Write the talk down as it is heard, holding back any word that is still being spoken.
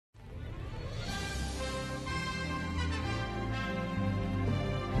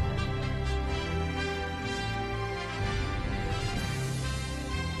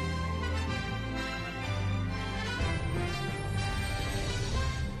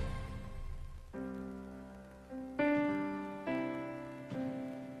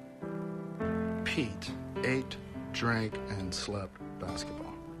Pete ate, drank, and slept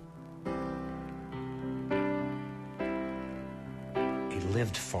basketball. He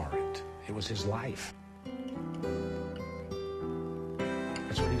lived for it. It was his life.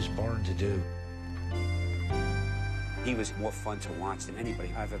 That's what he was born to do. He was more fun to watch than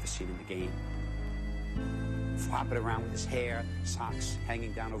anybody I've ever seen in the game. Flopping around with his hair, socks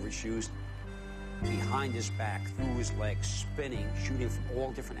hanging down over his shoes, behind his back, through his legs, spinning, shooting from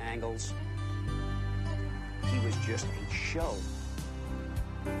all different angles. He was just a show.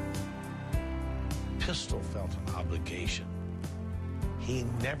 Pistol felt an obligation. He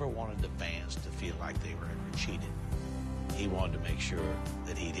never wanted the fans to feel like they were ever cheated. He wanted to make sure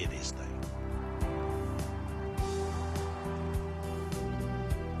that he did his thing.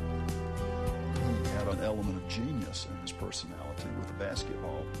 He had an element of genius in his personality with the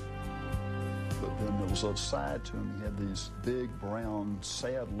basketball. But then there was a side to him. He had these big, brown,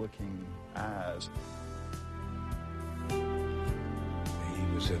 sad-looking eyes.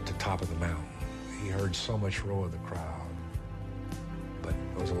 He was at the top of the mountain. He heard so much roar of the crowd. But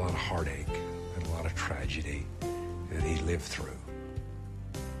there was a lot of heartache and a lot of tragedy that he lived through.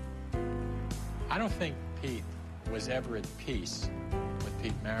 I don't think Pete was ever at peace with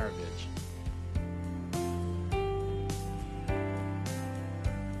Pete Maravich.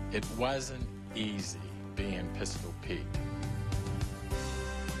 It wasn't easy being Pistol Pete.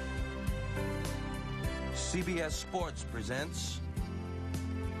 CBS Sports presents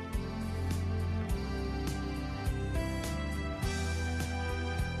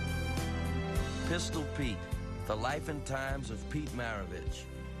Pistol Pete, the life and times of Pete Maravich.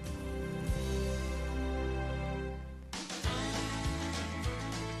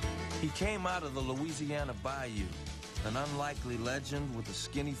 He came out of the Louisiana Bayou, an unlikely legend with a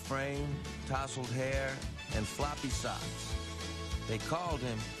skinny frame, tousled hair, and floppy socks. They called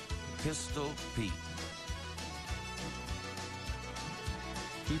him Pistol Pete.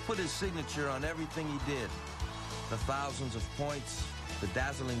 He put his signature on everything he did. The thousands of points, the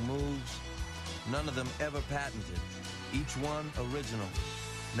dazzling moves, none of them ever patented. Each one original.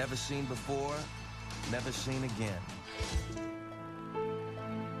 Never seen before, never seen again.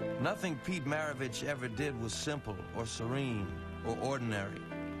 Nothing Pete Maravich ever did was simple or serene or ordinary.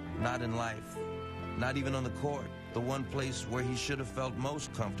 Not in life. Not even on the court, the one place where he should have felt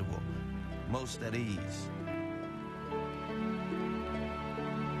most comfortable, most at ease.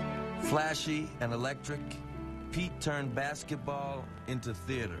 Flashy and electric, Pete turned basketball into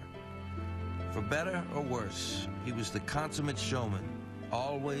theater. For better or worse, he was the consummate showman,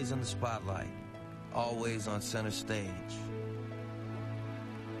 always in the spotlight, always on center stage.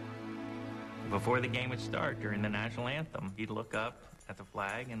 Before the game would start, during the national anthem, he'd look up at the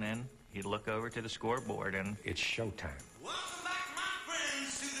flag, and then he'd look over to the scoreboard, and it's showtime. Welcome back, my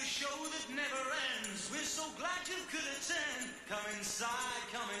friends, to the show that never ends. We're so glad you could attend. Come inside,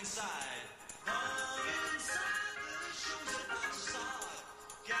 come inside. Come inside, the show's about to start.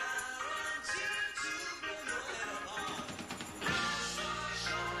 Guaranteed to blow your head apart. That's our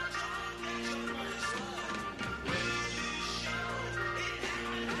show, don't get your money's worth. This show, it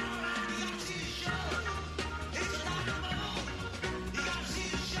happened all right. You gotta see the show. It's a dynamo. You gotta see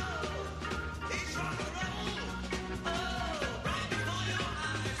the show. It's rock and roll. Oh, right before your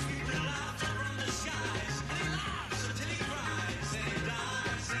eyes, we put laughter from the skies. And he laughs until he cries, and he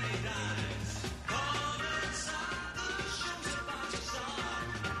dies, and he dies. Come inside, the show's about to start.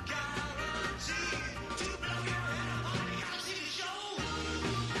 Guaranteed to blow your head apart. You gotta see the show.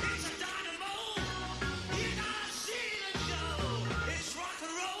 It's a dynamo. You gotta see the show. It's rock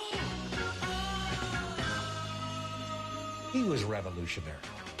and roll. He was revolutionary.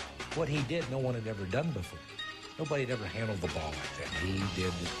 What he did, no one had ever done before. Nobody had ever handled the ball like that. He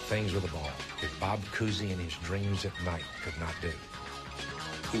did things with the ball that Bob Cousy in his dreams at night could not do.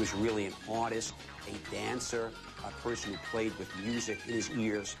 He was really an artist, a dancer, a person who played with music in his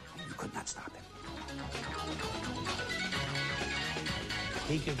ears. You could not stop him.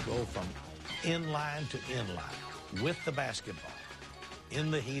 He could go from inline to inline with the basketball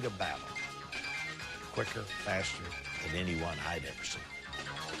in the heat of battle. Quicker, faster than anyone I'd ever seen.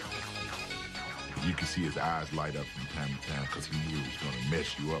 You can see his eyes light up from time to time because he knew he was going to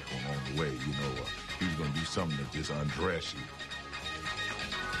mess you up along the way. You know, he was going to do something to just undress you.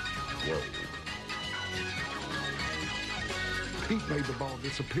 Whoa. Pete made the ball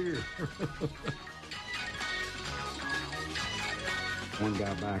disappear. One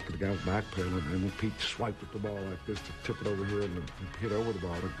guy back, the guy was backpedaling, and then Pete swiped at the ball like this to tip it over here and hit over the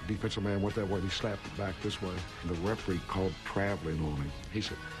ball. The defensive man went that way, and he slapped it back this way. And the referee called traveling on him. He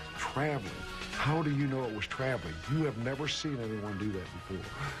said, traveling? How do you know it was traveling? You have never seen anyone do that before.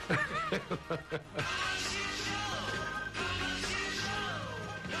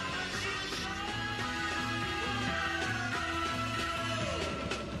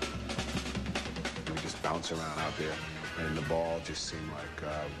 We would just bounce around out there, and the ball just seemed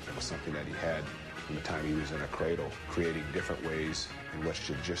like it was something that he had from the time he was in a cradle, creating different ways in which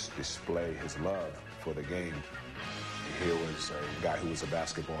to just display his love for the game. And here was a guy who was a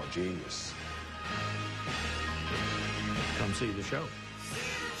basketball genius. Come see the show.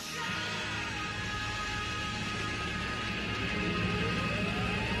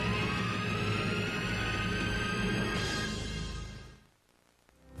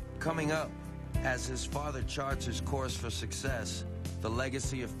 Coming up, as his father charts his course for success, the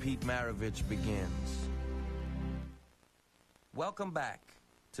legacy of Pete Maravich begins. Welcome back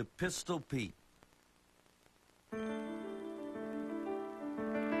to Pistol Pete.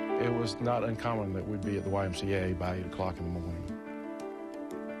 It was not uncommon that we'd be at the YMCA by 8 o'clock in the morning.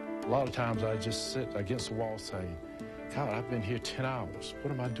 A lot of times I'd just sit against the wall saying, God, I've been here 10 hours.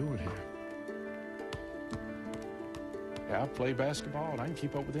 What am I doing here? Yeah, I play basketball and I can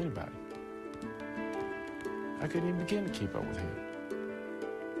keep up with anybody. I couldn't even begin to keep up with him.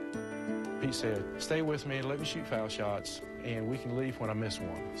 Pete said, stay with me and let me shoot foul shots and we can leave when I miss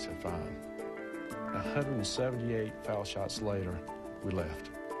one. I said, fine. 178 foul shots later, we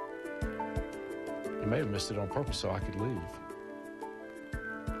left. He may have missed it on purpose so I could leave.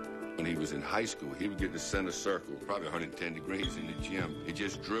 When he was in high school, he would get in the center circle, probably 110 degrees in the gym. He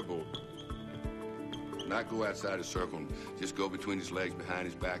just dribbled, not go outside the circle, and just go between his legs, behind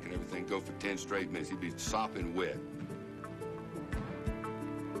his back and everything, go for 10 straight minutes. He'd be sopping wet.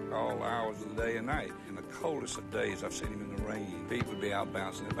 All hours of the day and night. In the coldest of days, I've seen him in the rain. Pete would be out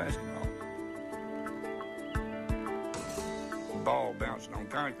bouncing the basketball. Ball bouncing on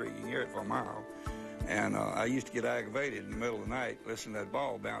concrete, you can hear it for a mile. And I used to get aggravated in the middle of the night listening to that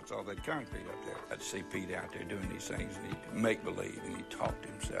ball bounce off that concrete up there. I'd see Pete out there doing these things, and he'd make believe, and he'd talk to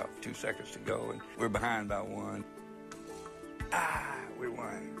himself. 2 seconds to go, and we're behind by one. We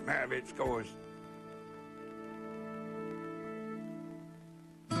won. Maravich scores.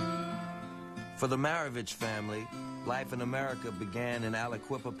 For the Maravich family, life in America began in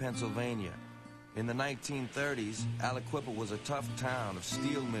Aliquippa, Pennsylvania. In the 1930s, Aliquippa was a tough town of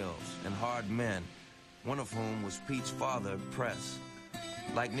steel mills and hard men, one of whom was Pete's father, Press.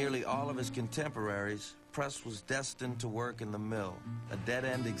 Like nearly all of his contemporaries, Press was destined to work in the mill, a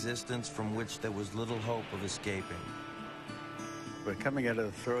dead-end existence from which there was little hope of escaping. We're coming out of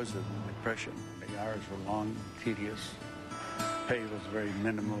the throes of the Depression. The hours were long, tedious. Pay was very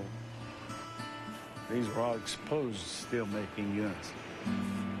minimal. These were all exposed steel-making units.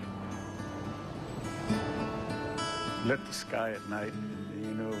 Lit the sky at night, and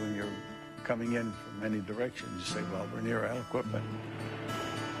you know when you're coming in from any direction, you say, well, we're near Aliquippa.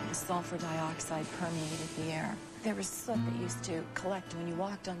 The sulfur dioxide permeated the air. There was soot that used to collect. When you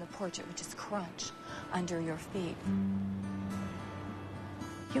walked on the porch, it would just crunch under your feet.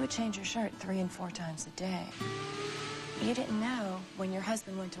 You would change your shirt 3 and 4 times a day. You didn't know when your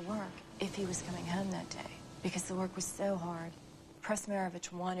husband went to work if he was coming home that day because the work was so hard. Press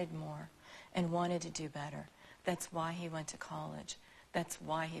Maravich wanted more and wanted to do better. That's why he went to college. That's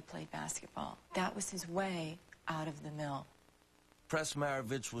why he played basketball. That was his way out of the mill. Press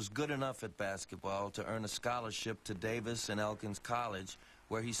Maravich was good enough at basketball to earn a scholarship to Davis and Elkins College,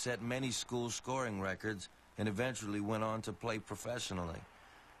 where he set many school scoring records and eventually went on to play professionally.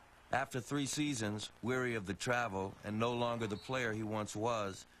 After 3 seasons, weary of the travel and no longer the player he once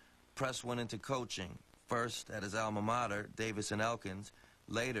was, Press went into coaching, first at his alma mater, Davis and Elkins,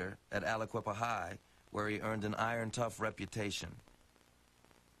 later at Aliquippa High, where he earned an iron-tough reputation.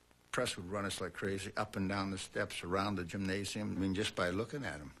 Press would run us like crazy, up and down the steps, around the gymnasium. I mean, just by looking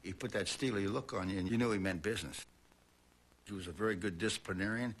at him. He put that steely look on you, and you knew he meant business. He was a very good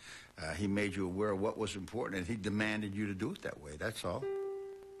disciplinarian. He made you aware of what was important, and he demanded you to do it that way, that's all.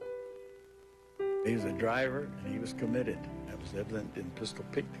 He was a driver, and he was committed. That was evident in Pistol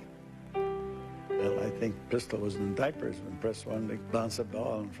Pete. Well, I think Pistol was in diapers when Press wanted to bounce a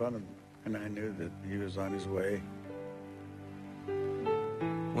ball in front of him, and I knew that he was on his way.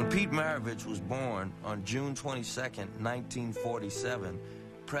 When Pete Maravich was born on June 22nd, 1947,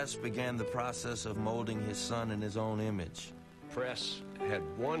 Press began the process of molding his son in his own image. Press had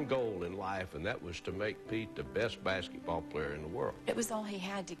one goal in life, and that was to make Pete the best basketball player in the world. It was all he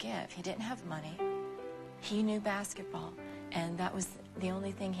had to give. He didn't have money. He knew basketball, and that was the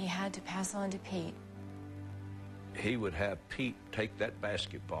only thing he had to pass on to Pete. He would have Pete take that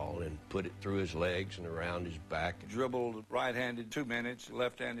basketball and put it through his legs and around his back. Dribbled right-handed 2 minutes,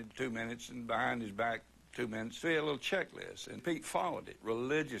 left-handed 2 minutes, and behind his back 2 minutes. So he had a little checklist, and Pete followed it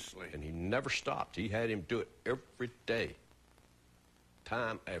religiously. And he never stopped. He had him do it every day,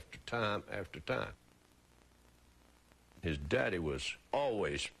 time after time after time. His daddy was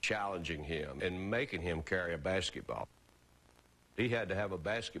always challenging him and making him carry a basketball. He had to have a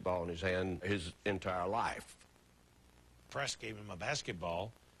basketball in his hand his entire life. Press gave him a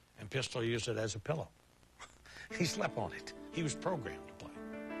basketball, and Pistol used it as a pillow. He slept on it. He was programmed to play.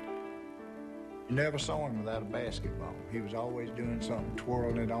 You never saw him without a basketball. He was always doing something,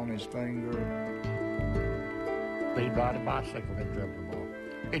 twirling it on his finger. He'd ride a bicycle and dribble the ball.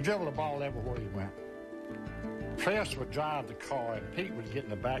 He'd dribble the ball everywhere he went. Fess would drive the car, and Pete would get in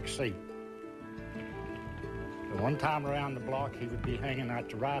the back seat. So one time around the block, he would be hanging out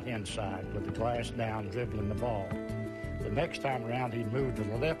the right-hand side with the glass down, dribbling the ball. The next time around, he'd move to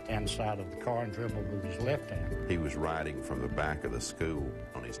the left-hand side of the car and dribble with his left hand. He was riding from the back of the school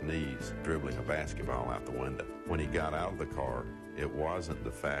on his knees, dribbling a basketball out the window. When he got out of the car, it wasn't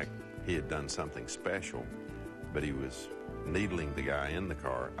the fact he had done something special, but he was needling the guy in the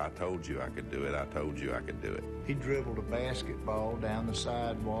car. I told you I could do it. I told you I could do it. He dribbled a basketball down the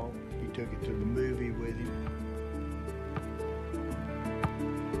sidewalk. He took it to the movie with him.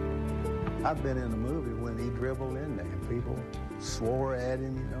 I've been in a movie when he dribbled in there. People swore at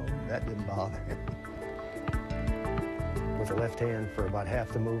him, you know. That didn't bother him. With the left hand for about half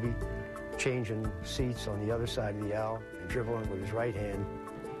the movie, changing seats on the other side of the aisle and dribbling with his right hand.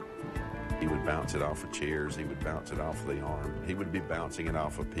 He would bounce it off of chairs. He would bounce it off of the arm. He would be bouncing it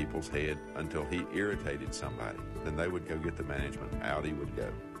off of people's head until he irritated somebody. Then they would go get the management. Out he would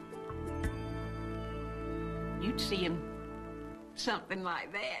go. You'd see him something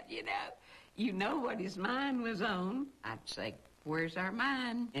like that, you know. You know what his mind was on. I'd say, where's our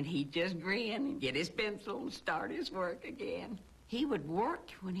mind? And he'd just grin and get his pencil and start his work again. He would work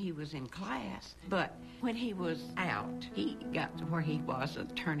when he was in class, but when he was out, he got to where he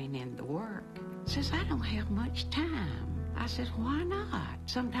wasn't turning in the work. Says, I don't have much time. I said, why not?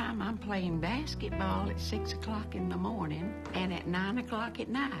 Sometime I'm playing basketball at 6 o'clock in the morning and at 9 o'clock at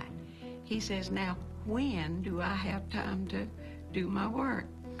night. He says, now, when do I have time to do my work?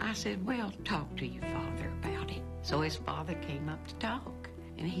 I said, well, talk to your father about it. So his father came up to talk.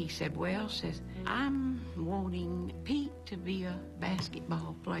 And he said, well, says, I'm wanting Pete to be a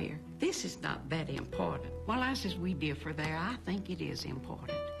basketball player. This is not that important. Well, I says, we differ there. I think it is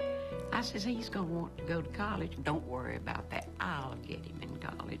important. I says, he's going to want to go to college. Don't worry about that. I'll get him in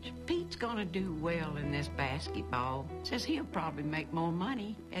college. Pete's going to do well in this basketball. Says he'll probably make more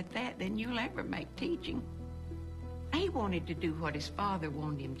money at that than you'll ever make teaching. He wanted to do what his father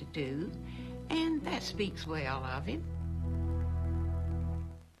wanted him to do, and that speaks well of him.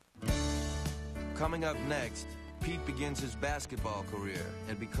 Coming up next, Pete begins his basketball career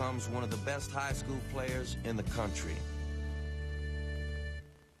and becomes one of the best high school players in the country.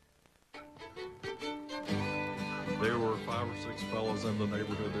 There were 5 or 6 fellows in the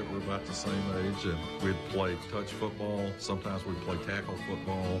neighborhood that were about the same age, and we'd play touch football. Sometimes we'd play tackle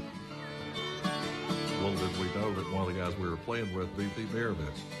football. Little did we know that one of the guys we were playing with would be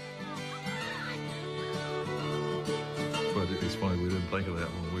Maravich. But it's funny, we didn't think of that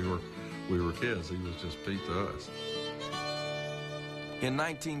when we were kids. He was just Pete to us. In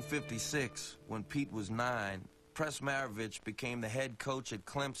 1956, when Pete was 9, Press Maravich became the head coach at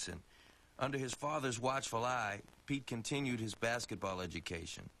Clemson. Under his father's watchful eye, Pete continued his basketball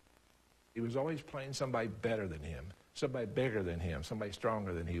education. He was always playing somebody better than him, somebody bigger than him, somebody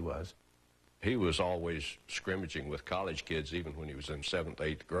stronger than he was. He was always scrimmaging with college kids even when he was in 7th,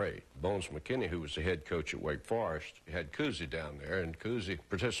 8th grade. Bones McKinney, who was the head coach at Wake Forest, had Cousy down there, and Cousy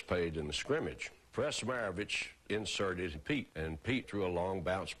participated in the scrimmage. Press Maravich inserted Pete, and Pete threw a long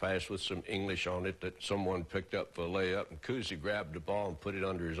bounce pass with some English on it that someone picked up for a layup, and Cousy grabbed the ball and put it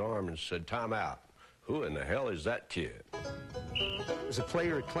under his arm and said, time out. Who in the hell is that kid? As a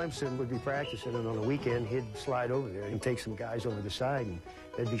player at Clemson would be practicing, and on the weekend he'd slide over there and take some guys over the side, and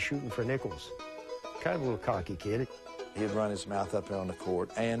they'd be shooting for nickels. Kind of a little cocky kid. He'd run his mouth up there on the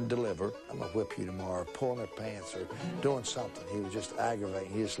court and deliver. I'm going to whip you tomorrow, pulling their pants or doing something. He was just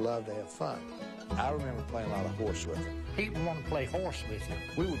aggravating. He just loved to have fun. I remember playing a lot of horse with him. People want to play horse with him.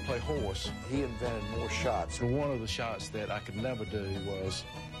 We would play horse. He invented more shots. And one of the shots that I could never do was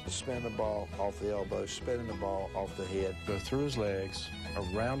spin the ball off the elbow, spinning the ball off the head. Go through his legs,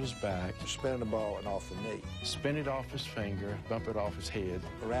 around his back. Spinning the ball and off the knee. Spin it off his finger, bump it off his head.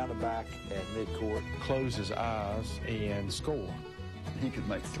 Around the back at midcourt. Close his eyes and score. He could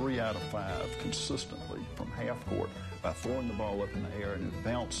make 3 out of 5 consistently from half court by throwing the ball up in the air and it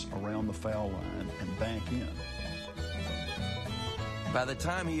bounce around the foul line and back in. By the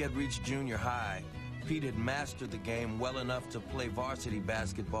time he had reached junior high, Pete had mastered the game well enough to play varsity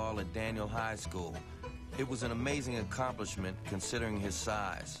basketball at Daniel High School. It was an amazing accomplishment considering his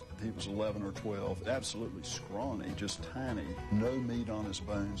size. He was 11 or 12, absolutely scrawny, just tiny, no meat on his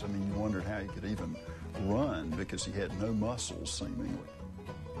bones. I mean, you wondered how he could even run because he had no muscles, seemingly.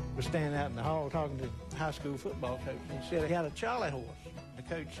 We're standing out in the hall talking to the high school football coach, and he said he had a Charlie horse. The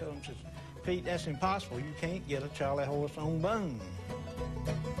coach told him, says, Pete, that's impossible. You can't get a Charlie horse on bone.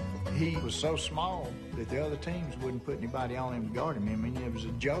 He was so small that the other teams wouldn't put anybody on him to guard him. I mean, it was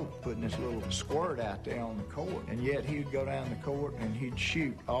a joke putting this little squirt out there on the court. And yet he would go down the court and he'd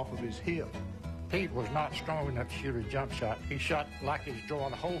shoot off of his hip. Pete was not strong enough to shoot a jump shot. He shot like he was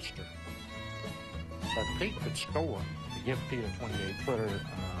drawing a holster. But Pete could score. To give Pete a 28-footer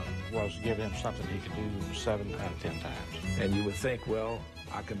was to give him something he could do 7 out of 10 times. And you would think, well,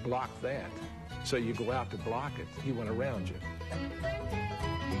 I can block that. So you go out to block it. He went around you.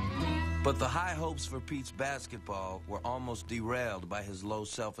 But the high hopes for Pete's basketball were almost derailed by his low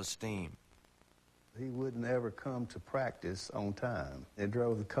self-esteem. He wouldn't ever come to practice on time. It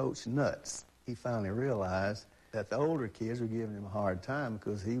drove the coach nuts. He finally realized that the older kids were giving him a hard time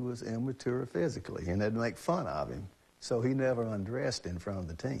because he was immature physically, and they'd make fun of him. So he never undressed in front of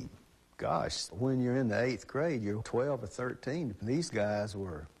the team. Gosh, when you're in the 8th grade, you're 12 or 13. These guys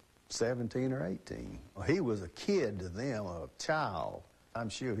were 17 or 18. Well, he was a kid to them, a child. I'm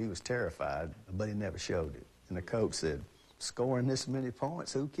sure he was terrified, but he never showed it. And the coach said, scoring this many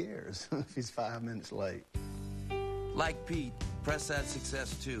points, who cares if he's 5 minutes late? Like Pete, Press had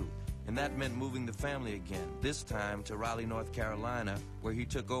success too, and that meant moving the family again, this time to Raleigh, North Carolina, where he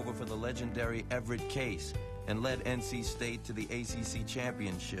took over for the legendary Everett Case and led NC State to the ACC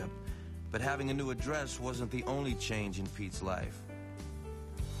championship. But having a new address wasn't the only change in Pete's life.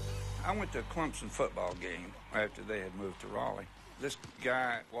 I went to a Clemson football game after they had moved to Raleigh. This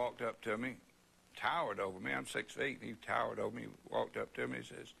guy walked up to me, towered over me. I'm 6 feet, and he towered over me, walked up to me and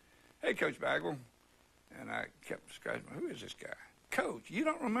says, "Hey, Coach Bagwell." And I kept scratching, who is this guy? "Coach, you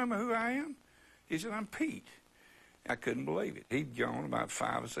don't remember who I am?" He said, "I'm Pete." I couldn't believe it. He'd grown about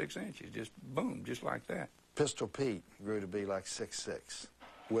 5 or 6 inches, just boom, just like that. Pistol Pete grew to be like 6'6",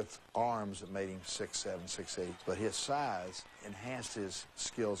 with arms that made him 6'7", 6'8". But his size enhanced his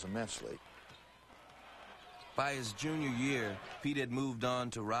skills immensely. By his junior year, Pete had moved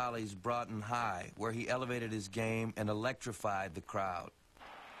on to Raleigh's Broughton High, where he elevated his game and electrified the crowd.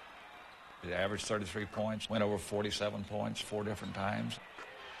 He averaged 33 points, went over 47 points 4 different times.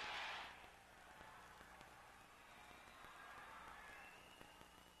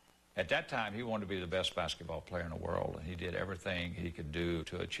 At that time, he wanted to be the best basketball player in the world, and he did everything he could do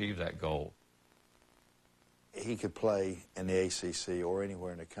to achieve that goal. He could play in the ACC or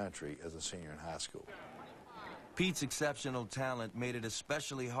anywhere in the country as a senior in high school. Pete's exceptional talent made it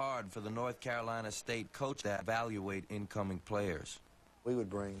especially hard for the North Carolina State coach to evaluate incoming players. We would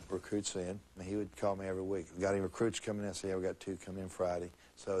bring recruits in, and he would call me every week. We got any recruits coming in? I said, yeah, we got 2 coming in Friday.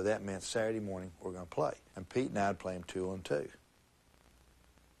 So that meant Saturday morning we're going to play. And Pete and I would play him 2-on-2.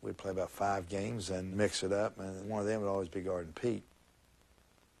 We'd play about 5 games and mix it up, and one of them would always be guarding Pete.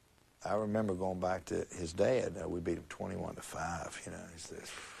 I remember going back to his dad. We beat him 21-5, you know.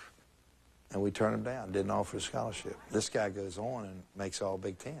 And we turned him down, didn't offer a scholarship. This guy goes on and makes all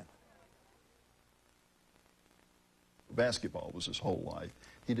Big Ten. Basketball was his whole life.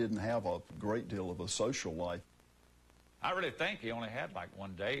 He didn't have a great deal of a social life. I really think he only had like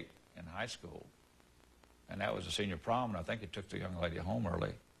 1 date in high school, and that was a senior prom, and I think he took the young lady home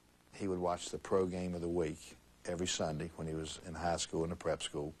early. He would watch the pro game of the week every Sunday when he was in high school and the prep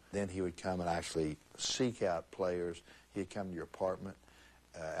school. Then he would come and actually seek out players. He'd come to your apartment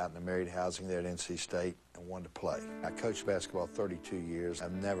out in the married housing there at NC State and wanted to play. I coached basketball 32 years.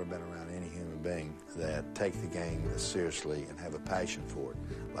 I've never been around any human being that take the game as seriously and have a passion for it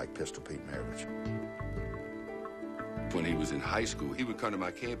like Pistol Pete Maravich. When he was in high school, he would come to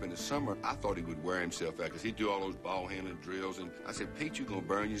my camp in the summer. I thought he would wear himself out because he'd do all those ball handling drills. And I said, "Pete, you're going to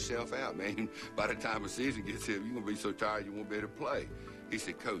burn yourself out, man. By the time the season gets here, you're going to be so tired you won't be able to play." He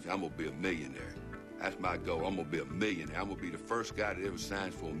said, "Coach, I'm going to be a millionaire. That's my goal. I'm going to be a millionaire. I'm going to be the first guy that ever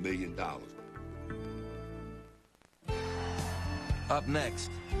signs for $1 million." Up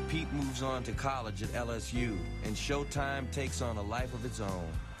next, Pete moves on to college at LSU, and Showtime takes on a life of its own.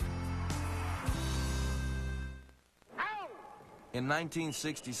 In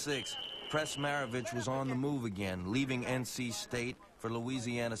 1966, Press Maravich was on the move again, leaving NC State for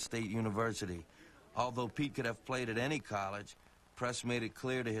Louisiana State University. Although Pete could have played at any college, Press made it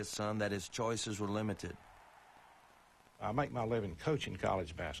clear to his son that his choices were limited. I make my living coaching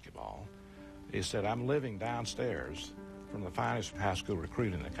college basketball. He said, I'm living downstairs from the finest high school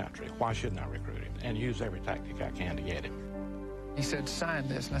recruit in the country. Why shouldn't I recruit him? And use every tactic I can to get him. He said, sign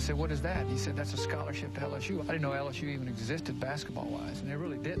this. And I said, what is that? He said, that's a scholarship to LSU. I didn't know LSU even existed basketball-wise, and they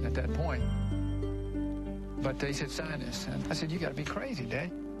really didn't at that point. But he said, sign this. And I said, you got to be crazy,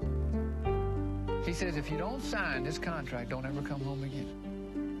 Dad. He says, if you don't sign this contract, don't ever come home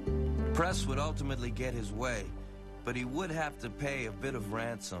again. Press would ultimately get his way, but he would have to pay a bit of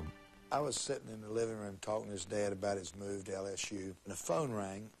ransom. I was sitting in the living room talking to his dad about his move to LSU, and the phone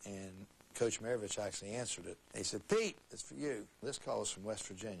rang, and Coach Maravich actually answered it. He said, Pete, it's for you. This call was from West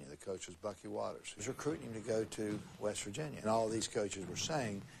Virginia. The coach was Bucky Waters. He was recruiting him to go to West Virginia. And all these coaches were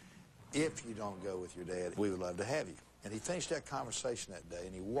saying, if you don't go with your dad, we would love to have you. And he finished that conversation that day,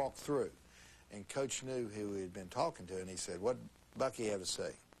 and he walked through. And Coach knew who he had been talking to, and he said, what Bucky have to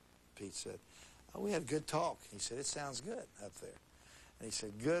say? Pete said, oh, we had a good talk. He said, it sounds good up there. And he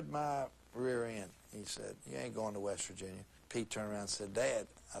said, good my rear end. He said, you ain't going to West Virginia. Pete turned around and said, Dad,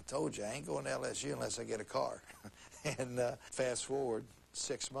 I told you I ain't going to LSU unless I get a car. And fast forward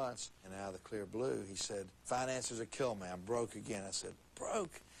 6 months, and out of the clear blue, he said, finances are killing me. I'm broke again. I said,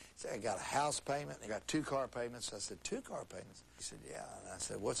 broke? He said, I got a house payment. I got 2 car payments. I said, 2 car payments? He said, yeah. And I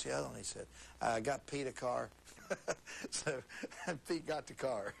said, what's the other one? He said, I got Pete a car. So Pete got the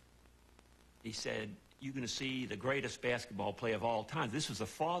car. He said, you're going to see the greatest basketball player of all time. This was a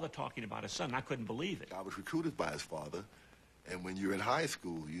father talking about his son. I couldn't believe it. I was recruited by his father. And when you're in high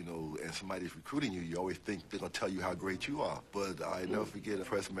school, you know, and somebody's recruiting you, you always think they're going to tell you how great you are. But I never forget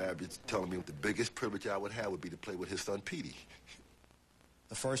Press Maravich telling me the biggest privilege I would have would be to play with his son, Petey.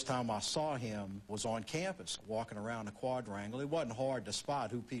 The first time I saw him was on campus, walking around the quadrangle. It wasn't hard to spot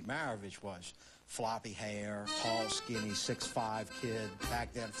who Pete Maravich was. Floppy hair, tall, skinny, 6'5" kid.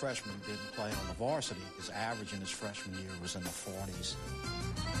 Back then, freshmen didn't play on the varsity. His average in his freshman year was in the 40s.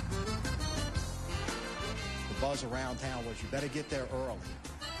 The buzz around town was, you better get there early,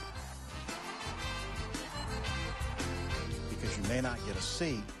 because you may not get a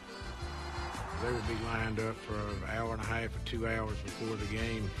seat. They would be lined up for an hour and a half or 2 hours before the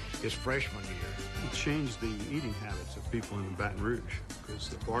game his freshman year. It changed the eating habits of people in Baton Rouge, because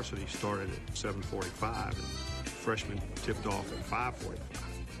the varsity started at 7:45 and freshmen tipped off at 5:45.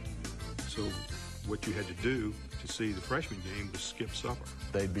 So what you had to do to see the freshman game was skip supper.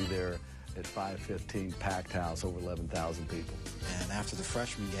 They'd be there at 5:15, packed house, over 11,000 people. And after the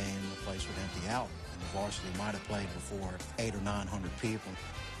freshman game, the place would empty out, and the varsity might have played before 800 or 900 people.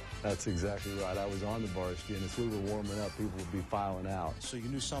 That's exactly right. I was on the varsity, and as we were warming up, people would be filing out. So you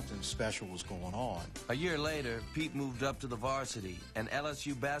knew something special was going on. A year later, Pete moved up to the varsity, and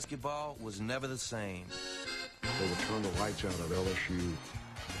LSU basketball was never the same. They would turn the lights out at LSU,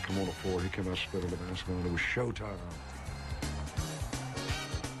 come on the floor, he came out spitting the basketball, and it was showtime.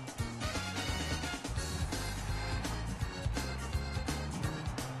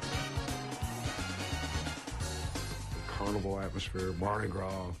 Carnival atmosphere, Mardi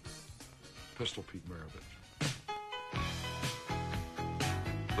Gras, Pistol Pete Maravich.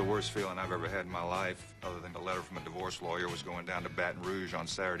 The worst feeling I've ever had in my life, other than a letter from a divorce lawyer, was going down to Baton Rouge on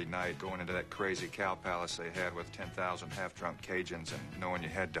Saturday night, going into that crazy cow palace they had with 10,000 half-drunk Cajuns, and knowing you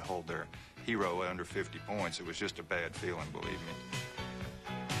had to hold their hero at under 50 points. It was just a bad feeling, believe me.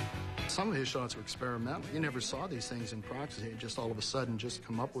 Some of his shots were experimental. You never saw these things in practice. He'd just all of a sudden just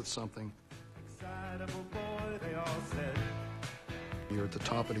come up with something. You're at the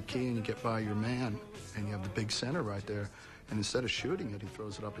top of the key and you get by your man and you have the big center right there, and instead of shooting it, he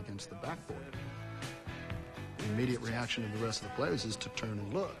throws it up against the backboard. The immediate reaction of the rest of the players is to turn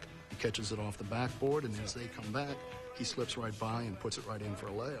and look. He catches it off the backboard, and as they come back, he slips right by and puts it right in for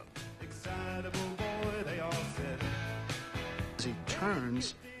a layup. As he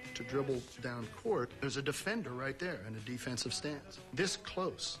turns to dribble down court, there's a defender right there in a defensive stance, this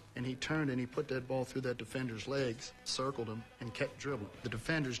close. And he turned and he put that ball through that defender's legs, circled him, and kept dribbling. The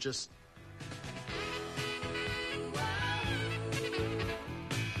defender's just...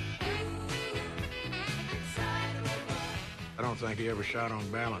 I don't think he ever shot on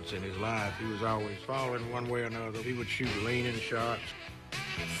balance in his life. He was always falling one way or another. He would shoot leaning shots.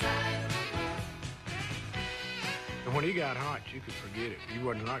 And when he got hot, you could forget it. You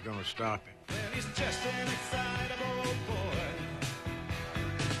were not going to stop him. Well, he's just an excitable boy.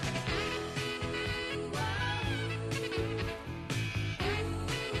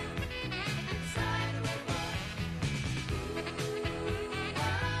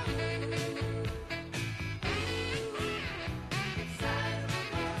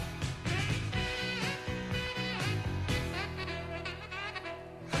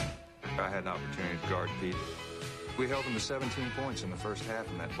 had an opportunity to guard Pete. We held him to 17 points in the first half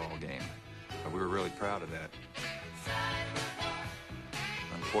in that ball game. We were really proud of that.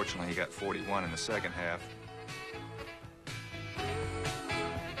 Unfortunately, he got 41 in the second half.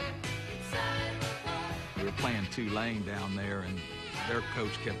 We were playing Tulane down there, and their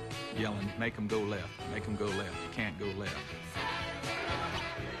coach kept yelling, make them go left, make them go left, you can't go left.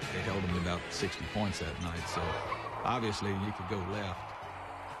 They held him to about 60 points that night, so obviously you could go left.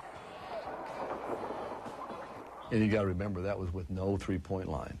 And you got to remember, that was with no three-point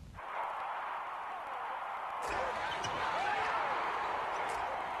line.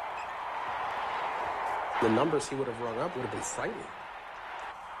 The numbers he would have rung up would have been frightening.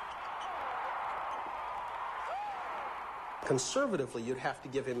 Conservatively, you'd have to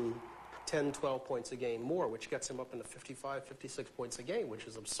give him 10, 12 points a game more, which gets him up into 55, 56 points a game, which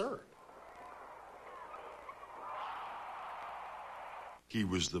is absurd. He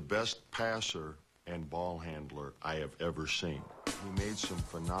was the best passer and ball handler I have ever seen. He made some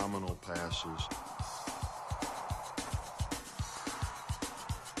phenomenal passes.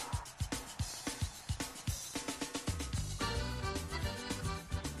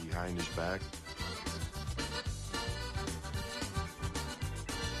 Behind his back.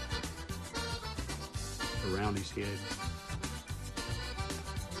 Around his head.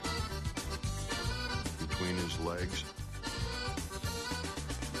 Between his legs.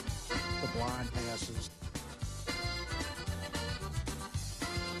 The blind passes.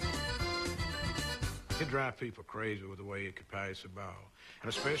 He'd drive people crazy with the way he could pass the ball, and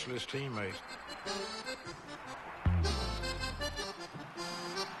especially his teammates.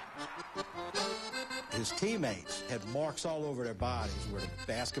 His teammates had marks all over their bodies where the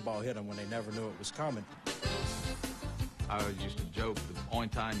basketball hit them when they never knew it was coming. I always used to joke the only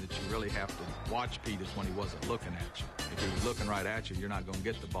time that you really have to watch Pete is when he wasn't looking at you. If he was looking right at you, you're not going to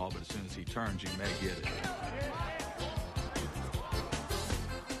get the ball, but as soon as he turns, you may get it.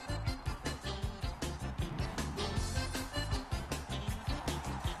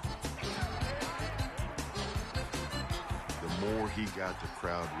 The more he got the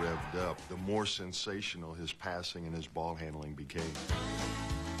crowd revved up, the more sensational his passing and his ball handling became.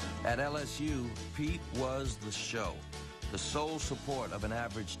 At LSU, Pete was the show, the sole support of an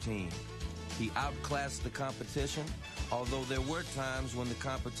average team. He outclassed the competition, although there were times when the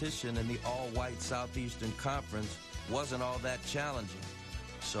competition in the all-white Southeastern Conference wasn't all that challenging.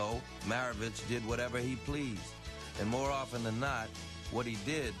 So Maravich did whatever he pleased, and more often than not, what he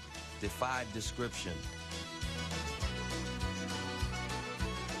did defied description.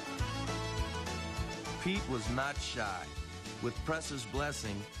 Pete was not shy. With Press's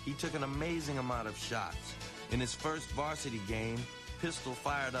blessing, he took an amazing amount of shots. In his first varsity game, Pistol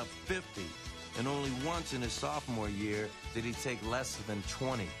fired up 50, and only once in his sophomore year did he take less than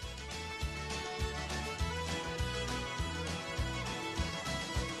 20.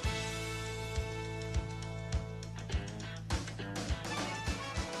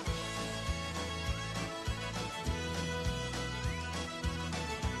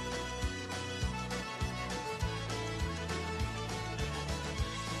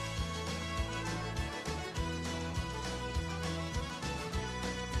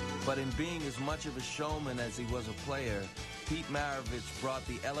 But in being as much of a showman as he was a player, Pete Maravich brought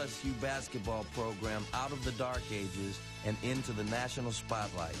the LSU basketball program out of the dark ages and into the national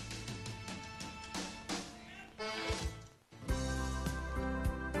spotlight.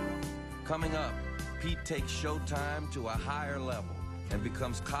 Coming up, Pete takes Showtime to a higher level and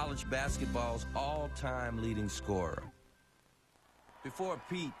becomes college basketball's all-time leading scorer. Before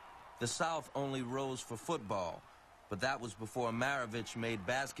Pete, the South only rose for football. But that was before Maravich made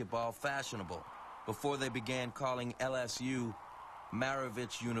basketball fashionable, before they began calling LSU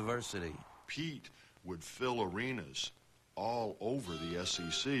Maravich University. Pete would fill arenas all over the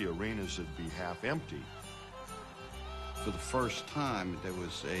SEC, arenas that'd be half empty. For the first time, there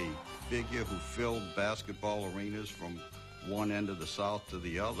was a figure who filled basketball arenas from one end of the South to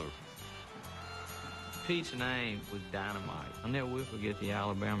the other. Pete's name was dynamite. I'll never will forget the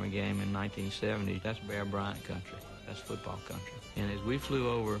Alabama game in 1970. That's Bear Bryant country. That's football country. And as we flew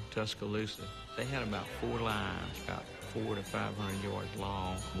over Tuscaloosa, they had about 4 lines, about 400 to 500 yards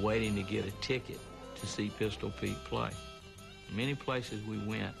long, waiting to get a ticket to see Pistol Pete play. Many places we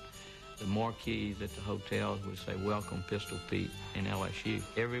went, the marquees at the hotels would say, "Welcome, Pistol Pete," and LSU.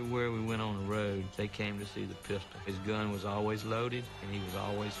 Everywhere we went on the road, they came to see the pistol. His gun was always loaded, and he was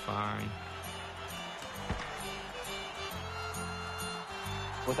always firing.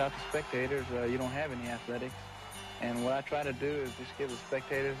 Without the spectators, you don't have any athletics. And what I try to do is just give the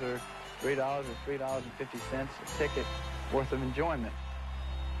spectators $3 or $3.50 a ticket worth of enjoyment.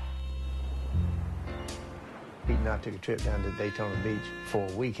 and I took a trip down to Daytona Beach for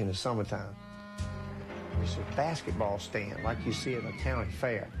a week in the summertime. There's a basketball stand like you see at a county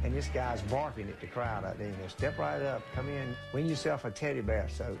fair, and this guy's barking at the crowd out there. You know, step right up, come in, win yourself a teddy bear.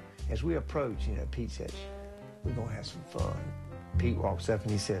 So as we approach, you know, Pete says, we're going to have some fun. Pete walks up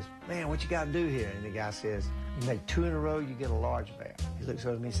and he says, man, what you got to do here? And the guy says, you make 2 in a row, you get a large bear. He looks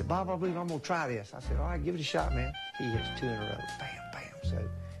over at me and said, Bob, I believe I'm going to try this. I said, all right, give it a shot, man. He hits 2 in a row. Bam, bam. So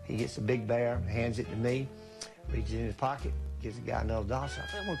he gets the big bear, hands it to me, reaches in his pocket, gives the guy another dollar. So I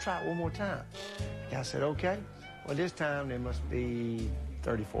said, I'm going to try it one more time. The guy said, okay. Well, this time there must be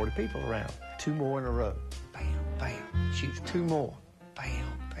 30, 40 people around. 2 more in a row. Bam, bam. Shoots 2 more. Bam,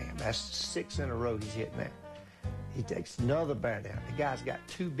 bam. That's 6 in a row he's hitting that. He takes another bear down. The guy's got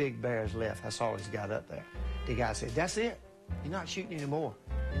 2 big bears left. That's all he's got up there. The guy said, that's it. You're not shooting anymore.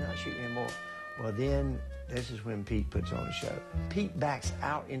 You're not shooting anymore. Well, then, this is when Pete puts on a show. Pete backs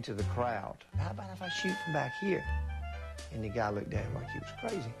out into the crowd. How about if I shoot from back here? And the guy looked at him like he was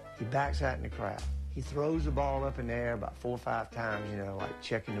crazy. He backs out in the crowd. He throws the ball up in the air about 4 or 5 times, you know, like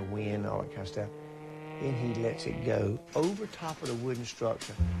checking the wind, all that kind of stuff. Then he lets it go over top of the wooden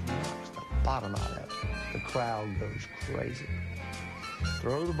structure, knocks the bottom out of it. The crowd goes crazy.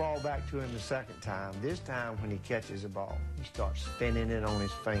 Throw the ball back to him the second time. This time, when he catches the ball, he starts spinning it on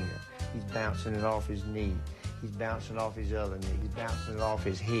his finger. He's bouncing it off his knee. He's bouncing off his other knee. He's bouncing it off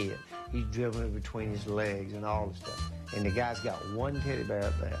his head. He's dribbling it between his legs and all the stuff. And the guy's got 1 teddy bear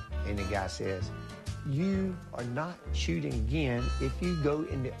up there. And the guy says, you are not shooting again if you go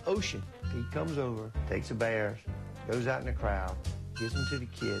in the ocean. He comes over, takes the bears, goes out in the crowd, gives them to the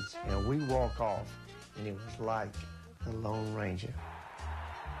kids, and we walk off. And it was like the Lone Ranger.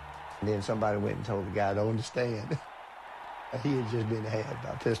 And then somebody went and told the guy to understand. He had just been had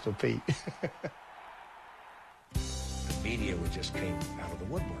by Pistol Pete. The media just came out of the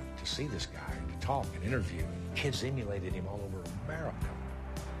woodwork to see this guy, to talk and interview. Kids emulated him all over America.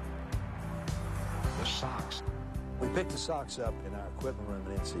 The socks. We picked the socks up in our equipment room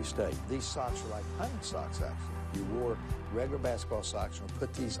at NC State. These socks were like hunting socks, actually. You wore regular basketball socks and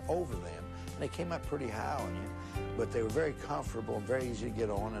put these over them. They came up pretty high on you, but they were very comfortable and very easy to get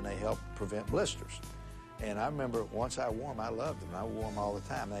on, and they helped prevent blisters. And I remember once I wore them, I loved them. I wore them all the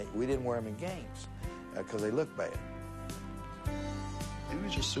time. We didn't wear them in games because they looked bad. He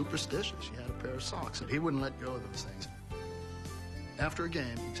was just superstitious. He had a pair of socks, and he wouldn't let go of those things. After a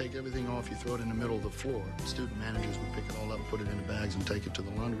game, you take everything off, you throw it in the middle of the floor. Student managers would pick it all up, put it in the bags, and take it to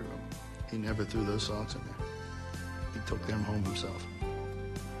the laundry room. He never threw those socks in there. He took them home himself.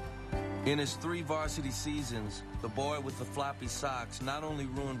 In his 3 varsity seasons, the boy with the floppy socks not only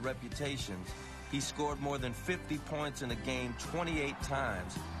ruined reputations, he scored more than 50 points in a game 28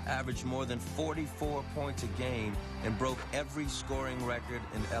 times, averaged more than 44 points a game, and broke every scoring record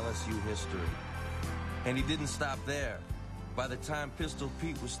in LSU history. And he didn't stop there. By the time Pistol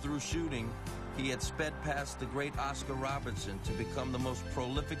Pete was through shooting, he had sped past the great Oscar Robertson to become the most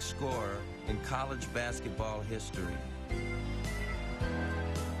prolific scorer in college basketball history.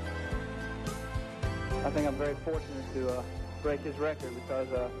 I think I'm very fortunate to break his record because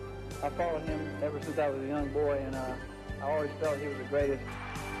I followed him ever since I was a young boy, and I always felt he was the greatest.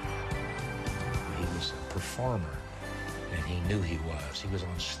 He was a performer, and he knew he was. He was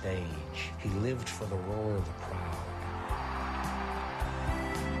on stage. He lived for the roar of the crowd.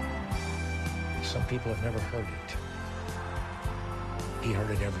 Some people have never heard it. He heard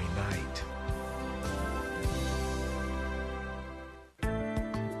it every night.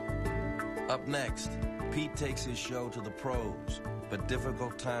 Up next, Pete takes his show to the pros, but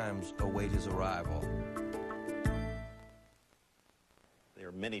difficult times await his arrival. There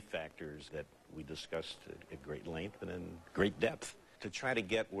are many factors that we discussed at great length and in great depth to try to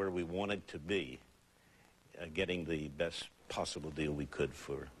get where we wanted to be, getting the best possible deal we could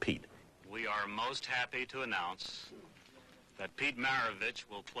for Pete. We are most happy to announce that Pete Maravich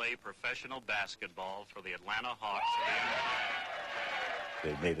will play professional basketball for the Atlanta Hawks.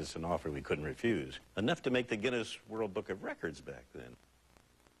 They made us an offer we couldn't refuse, enough to make the Guinness World Book of Records back then.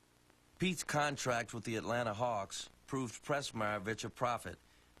 Pete's contract with the Atlanta Hawks proved Press Maravich a profit.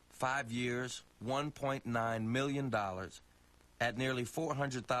 5 years, $1.9 million. At nearly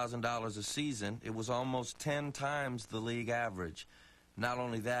 $400,000 a season, it was almost 10 times the league average. Not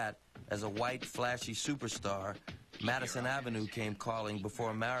only that, as a white, flashy superstar, Madison Avenue came calling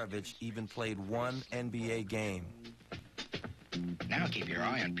before Maravich even played one NBA game. Now keep your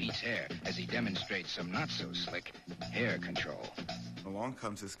eye on Pete's hair as he demonstrates some not-so-slick hair control. Along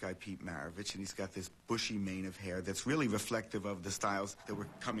comes this guy, Pete Maravich, and he's got this bushy mane of hair that's really reflective of the styles that were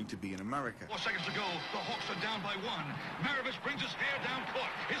coming to be in America. 4 seconds to go. The Hawks are down by 1. Maravich brings his hair down court.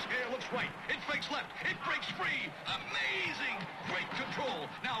 His hair looks right. It fakes left. It breaks free. Amazing. Great control.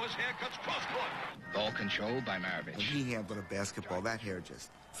 Now his hair cuts cross court. Ball control by Maravich. When he handled a basketball, that hair just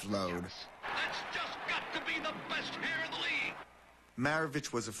flowed. That's just got to be the best hair in the league.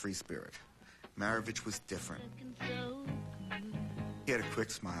 Maravich was a free spirit. Maravich was different. He had a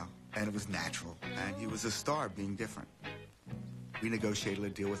quick smile, and it was natural, and he was a star being different. We negotiated a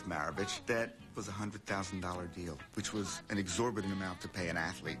deal with Maravich that was a $100,000 deal, which was an exorbitant amount to pay an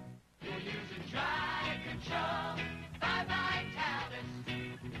athlete. You're using drive control, bye-bye talents.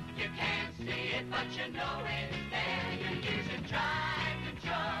 You can't see it, but you know it's there. You're using drive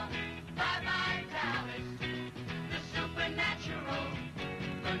control, bye-bye talents. The supernatural,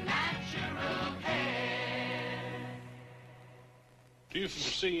 the natural hair. Do you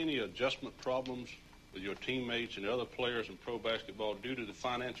foresee any adjustment problems with your teammates and other players in pro basketball due to the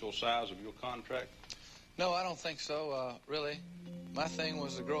financial size of your contract? No, I don't think so, really. My thing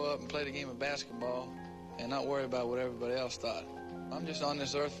was to grow up and play the game of basketball and not worry about what everybody else thought. I'm just on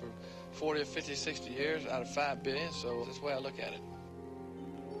this earth for 40 or 50, 60 years out of 5 billion, so that's the way I look at it.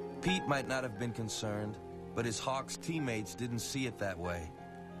 Pete might not have been concerned, but his Hawks teammates didn't see it that way.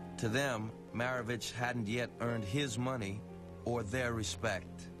 To them, Maravich hadn't yet earned his money or their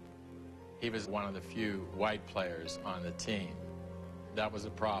respect. He was one of the few white players on the team. That was a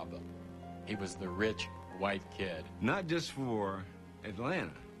problem. He was the rich white kid. Not just for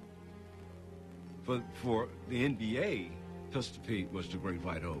Atlanta, but for the NBA, Pistol Pete was the great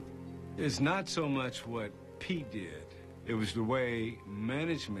white hope. It's not so much what Pete did. It was the way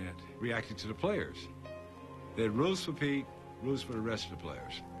management reacted to the players. They had rules for Pete, rules for the rest of the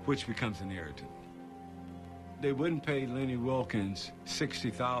players, which becomes an irritant. They wouldn't pay Lenny Wilkins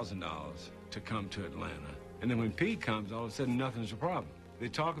 $60,000 to come to Atlanta. And then when Pete comes, all of a sudden nothing's a problem. They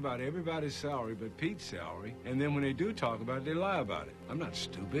talk about everybody's salary but Pete's salary, and then when they do talk about it, they lie about it. I'm not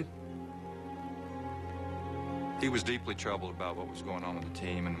stupid. He was deeply troubled about what was going on with the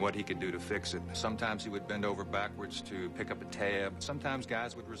team and what he could do to fix it. Sometimes he would bend over backwards to pick up a tab. Sometimes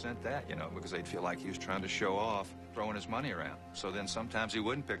guys would resent that, you know, because they'd feel like he was trying to show off, throwing his money around. So then sometimes he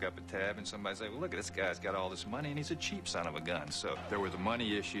wouldn't pick up a tab, and somebody'd say, well, look, this guy's got all this money, and he's a cheap son of a gun. So there were the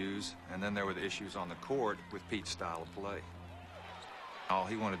money issues, and then there were the issues on the court with Pete's style of play. All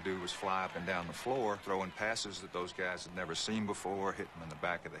he wanted to do was fly up and down the floor, throwing passes that those guys had never seen before, hitting them in the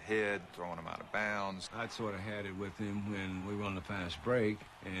back of the head, throwing them out of bounds. I'd sort of had it with him when we were on the fast break,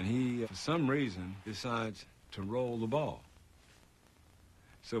 and he, for some reason, decides to roll the ball.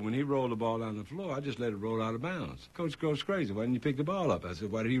 So when he rolled the ball down the floor, I just let it roll out of bounds. Coach goes crazy. Why didn't you pick the ball up? I said,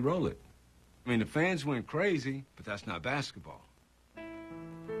 why did he roll it? I mean, the fans went crazy, but that's not basketball.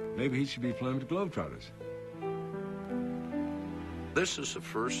 Maybe he should be playing with the Globetrotters. This is the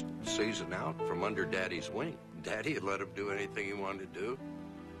first season out from under Daddy's wing. Daddy had let him do anything he wanted to do.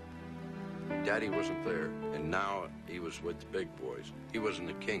 Daddy wasn't there, and now he was with the big boys. He wasn't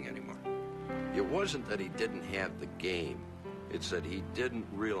the king anymore. It wasn't that he didn't have the game. It's that he didn't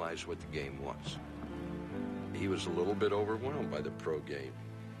realize what the game was. He was a little bit overwhelmed by the pro game,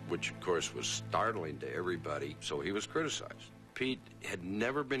 which, of course, was startling to everybody, so he was criticized. Pete had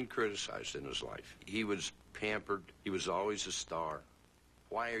never been criticized in his life. He was pampered. He was always a star.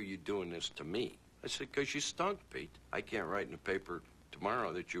 Why are you doing this to me? I said, because you stunk, Pete. I can't write in the paper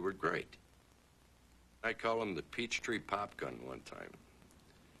tomorrow that you were great. I call him the Peachtree Pop Gun one time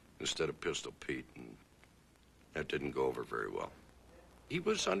instead of Pistol Pete, and that didn't go over very well. He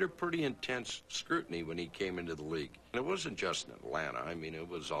was under pretty intense scrutiny when he came into the league. And it wasn't just in Atlanta. I mean, it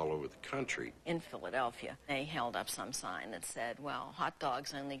was all over the country. In Philadelphia, they held up some sign that said, well, hot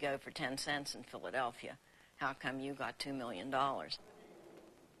dogs only go for 10 cents in Philadelphia. How come you got $2 million?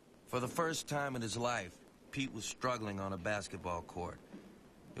 For the first time in his life, Pete was struggling on a basketball court.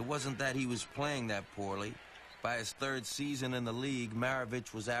 It wasn't that he was playing that poorly. By his third season in the league,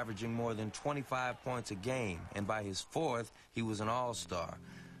 Maravich was averaging more than 25 points a game, and by his fourth, he was an all-star.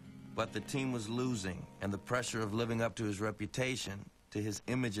 But the team was losing, and the pressure of living up to his reputation, to his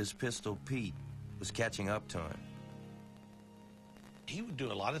image as Pistol Pete, was catching up to him. He would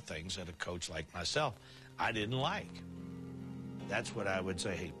do a lot of things that a coach like myself I didn't like. That's what I would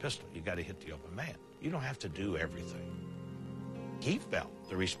say, hey, Pistol, you got to hit the open man. You don't have to do everything. He felt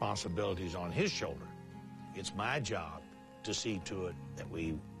the responsibilities on his shoulder. It's my job to see to it that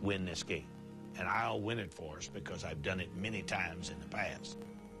we win this game. And I'll win it for us because I've done it many times in the past.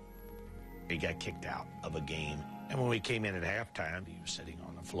 He got kicked out of a game. And when we came in at halftime, he was sitting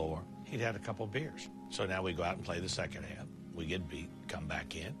on the floor. He'd had a couple beers. So now we go out and play the second half. we get beat, come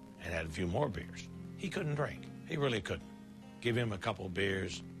back in, and had a few more beers. He couldn't drink. He really couldn't. Give him a couple of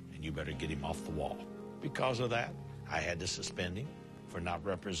beers, and you better get him off the wall. Because of that, I had to suspend him for not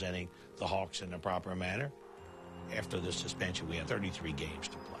representing the Hawks in the proper manner. After the suspension, we had 33 games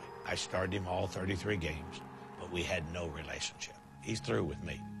to play. I started him all 33 games, but we had no relationship. He's through with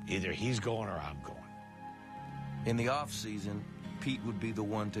me. Either he's going or I'm going. In the off-season, Pete would be the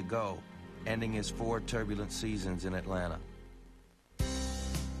one to go, ending his 4 turbulent seasons in Atlanta.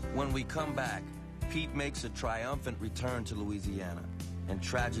 When we come back, Pete makes a triumphant return to Louisiana, and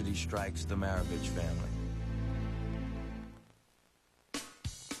tragedy strikes the Maravich family.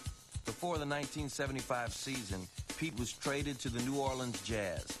 Before the 1975 season, Pete was traded to the New Orleans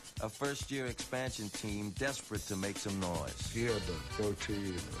Jazz, a first-year expansion team desperate to make some noise. He had a goatee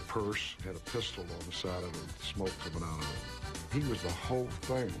and a purse, had a pistol on the side of it, smoke coming out of it. He was the whole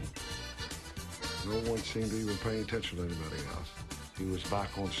thing. No one seemed to even pay attention to anybody else. He was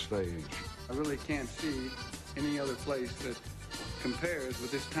back on stage. I really can't see any other place that compares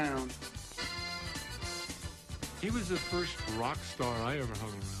with this town. He was the first rock star I ever hung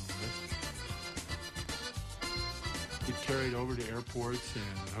around with. He carried over to airports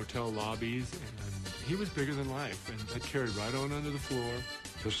and hotel lobbies, and he was bigger than life, and that carried right on under the floor.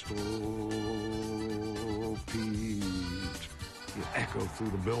 Pistol Pete. You echo through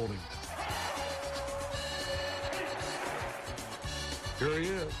the building. Here he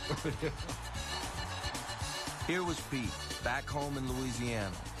is. Here was Pete, back home in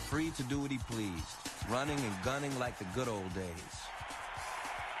Louisiana, free to do what he pleased, running and gunning like the good old days.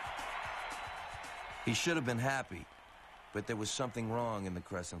 He should have been happy, but there was something wrong in the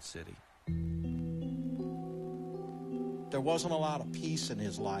Crescent City. There wasn't a lot of peace in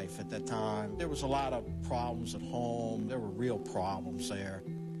his life at that time. There was a lot of problems at home. There were real problems there.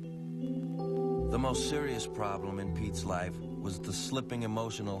 The most serious problem in Pete's life was the slipping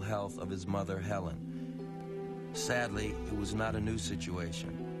emotional health of his mother, Helen. Sadly, it was not a new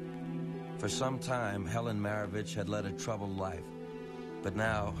situation. For some time, Helen Maravich had led a troubled life, but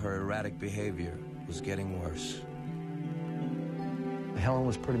now her erratic behavior was getting worse. Helen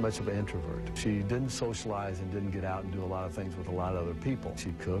was pretty much of an introvert. She didn't socialize and didn't get out and do a lot of things with a lot of other people.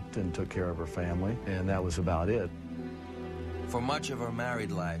 She cooked and took care of her family, and that was about it. For much of her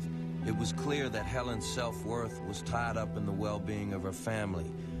married life, it was clear that Helen's self-worth was tied up in the well-being of her family,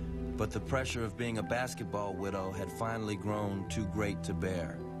 but the pressure of being a basketball widow had finally grown too great to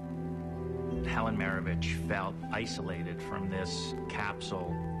bear. Helen Maravich felt isolated from this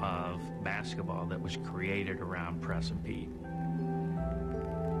capsule of basketball that was created around Press and Pete.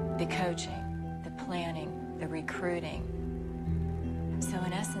 The coaching, the planning, the recruiting. So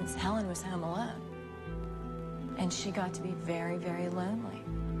in essence, Helen was home alone. And she got to be very, very lonely.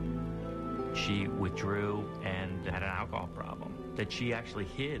 She withdrew and had an alcohol problem that she actually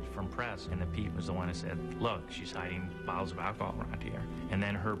hid from Press, and that Pete was the one who said, look, she's hiding bottles of alcohol around here. And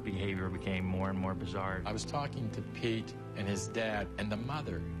then her behavior became more and more bizarre. I was talking to Pete and his dad, and the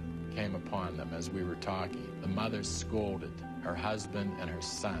mother came upon them as we were talking. The mother scolded her husband and her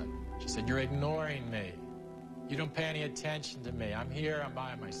son. She said, you're ignoring me. You don't pay any attention to me. I'm here, I'm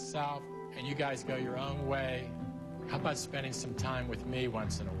by myself, and you guys go your own way. How about spending some time with me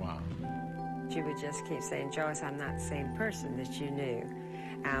once in a while? She would just keep saying, Joyce, I'm not the same person that you knew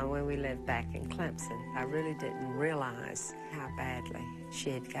when we lived back in Clemson. I really didn't realize how badly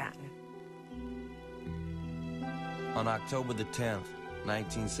she had gotten. On October the 10th,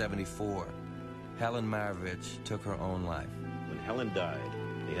 1974, Helen Maravich took her own life. When Helen died,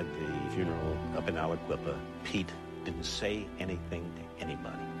 they had the funeral up in Aliquippa. Pete didn't say anything to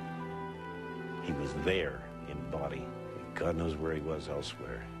anybody. He was there in body. God knows where he was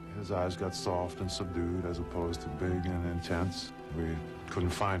elsewhere. His eyes got soft and subdued as opposed to big and intense. We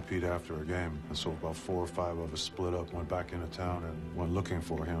couldn't find Pete after a game, and so about 4 or 5 of us split up, went back into town, and went looking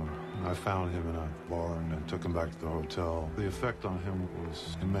for him. And I found him in a bar and then took him back to the hotel. The effect on him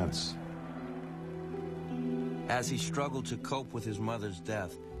was immense. As he struggled to cope with his mother's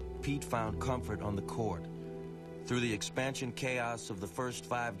death, Pete found comfort on the court. Through the expansion chaos of the first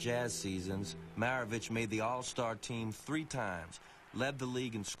 5 Jazz seasons, Maravich made the All-Star team 3 times, led the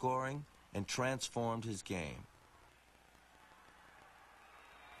league in scoring, and transformed his game.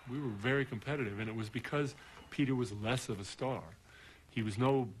 We were very competitive, and it was because Peter was less of a star. He was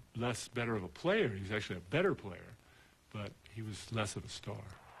no less better of a player. He was actually a better player, but he was less of a star.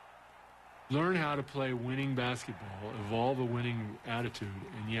 Learn how to play winning basketball, evolve a winning attitude,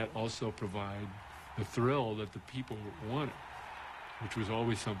 and yet also provide the thrill that the people wanted, which was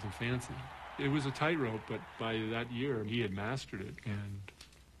always something fancy. It was a tightrope, but by that year, he had mastered it, and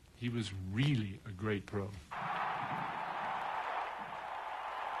he was really a great pro.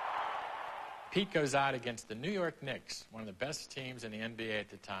 Pete goes out against the New York Knicks, one of the best teams in the NBA at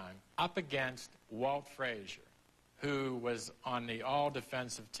the time, up against Walt Frazier, who was on the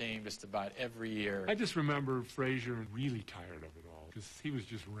all-defensive team just about every year. I just remember Frazier really tired of it all because he was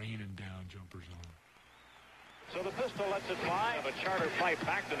just raining down jumpers on him. So the pistol lets it fly. A charter flight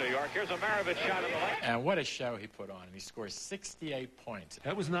back to New York. Here's a Maravich shot in the lane. And what a show he put on. He scores 68 points.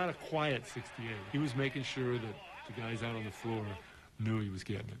 That was not a quiet 68. He was making sure that the guys out on the floor knew he was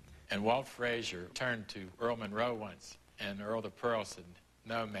getting it. And Walt Frazier turned to Earl Monroe once, and Earl the Pearl said,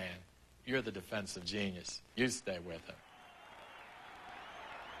 "No, man, you're the defensive genius. You stay with him."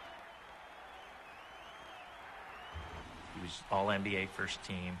 He was all-NBA first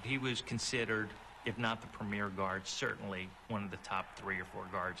team. He was considered, if not the premier guard, certainly one of the top 3 or 4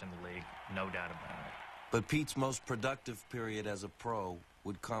 guards in the league, no doubt about it. But Pete's most productive period as a pro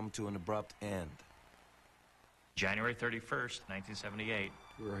would come to an abrupt end. January 31st, 1978.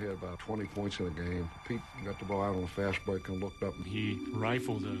 We were ahead about 20 points in a game. Pete got the ball out on a fast break and looked up. He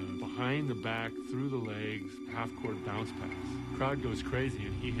rifled a behind the back, through the legs, half-court bounce pass. Crowd goes crazy,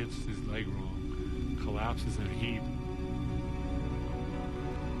 and he hits his leg wrong, collapses in a heap.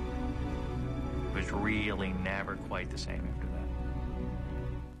 It was really never quite the same after that.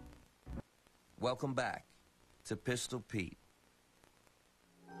 Welcome back to Pistol Pete.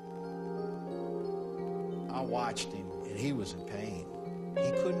 I watched him, and he was in pain. He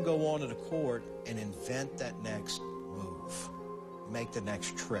couldn't go onto the court and invent that next move, make the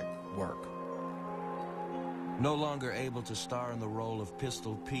next trick work. No longer able to star in the role of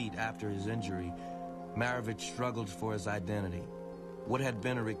Pistol Pete after his injury, Maravich struggled for his identity. What had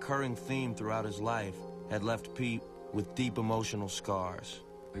been a recurring theme throughout his life had left Pete with deep emotional scars.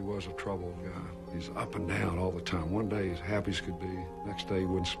 He was a troubled guy. He's up and down all the time. One day he's happy as could be. Next day he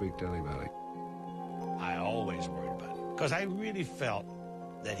wouldn't speak to anybody. I always worried about him because I really felt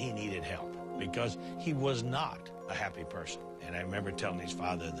that he needed help because he was not a happy person. And I remember telling his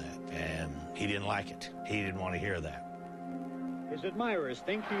father that, and he didn't like it. He didn't want to hear that. His admirers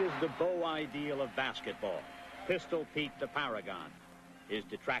think he is the beau ideal of basketball. Pistol Pete the paragon. His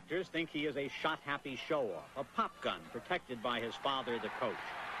detractors think he is a shot-happy show-off, a pop gun protected by his father, the coach.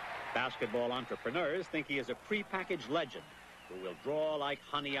 Basketball entrepreneurs think he is a prepackaged legend who will draw like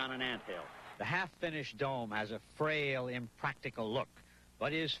honey on an anthill. The half-finished dome has a frail, impractical look,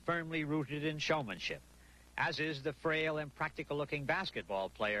 but is firmly rooted in showmanship, as is the frail, impractical-looking basketball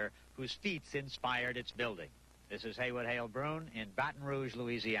player whose feats inspired its building. This is Haywood Hale Brune in Baton Rouge,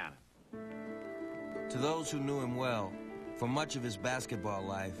 Louisiana. To those who knew him well, for much of his basketball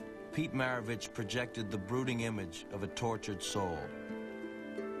life, Pete Maravich projected the brooding image of a tortured soul.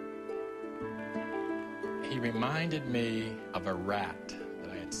 He reminded me of a rat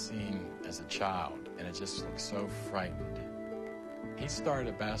that I had seen as a child, and it just looked so frightened. He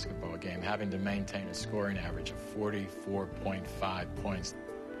started a basketball game having to maintain a scoring average of 44.5 points.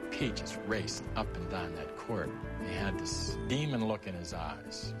 Pete just raced up and down that court. He had this demon look in his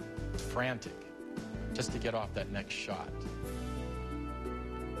eyes, frantic, just to get off that next shot.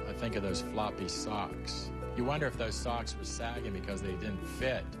 I think of those floppy socks. You wonder if those socks were sagging because they didn't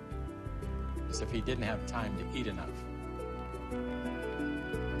fit, as if he didn't have time to eat enough.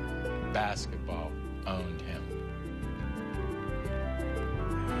 Basketball owned him.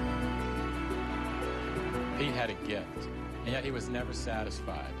 Pete had a gift, and yet he was never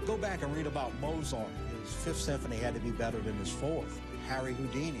satisfied. Go back and read about Mozart. His Fifth Symphony had to be better than his Fourth. Harry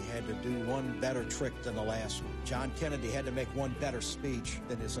Houdini had to do one better trick than the last one. John Kennedy had to make one better speech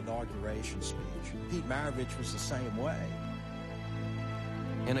than his inauguration speech. Pete Maravich was the same way.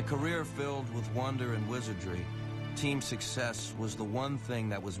 In a career filled with wonder and wizardry, team success was the one thing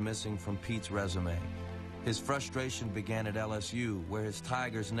that was missing from Pete's resume. His frustration began at LSU, where his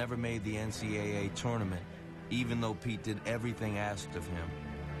Tigers never made the NCAA tournament, even though Pete did everything asked of him.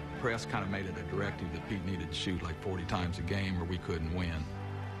 Press kind of made it a directive that Pete needed to shoot like 40 times a game or we couldn't win.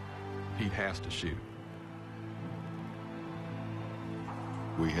 Pete has to shoot.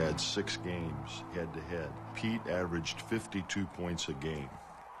 We had 6 games head-to-head. Pete averaged 52 points a game.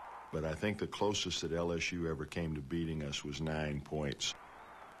 But I think the closest that LSU ever came to beating us was 9 points.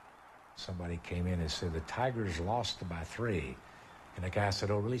 Somebody came in and said, the Tigers lost by 3. And the guy said,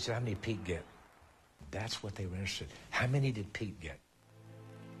 oh, really? So how many did Pete get? That's what they were interested in. How many did Pete get?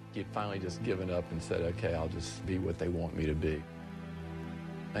 He'd finally just given up and said, okay, I'll just be what they want me to be.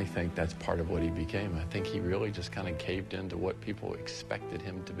 I think that's part of what he became. I think he really just kind of caved into what people expected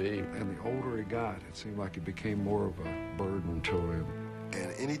him to be. And the older he got, it seemed like it became more of a burden to him.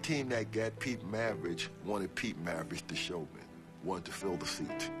 And any team that got Pete Maravich wanted Pete Maravich the showman, wanted to fill the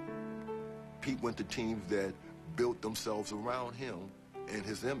seat. Pete went to teams that built themselves around him and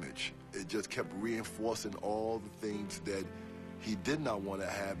his image. It just kept reinforcing all the things that he did not want to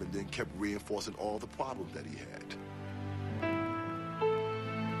have, and then kept reinforcing all the problems that he had.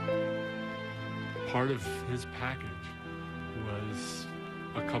 Part of his package was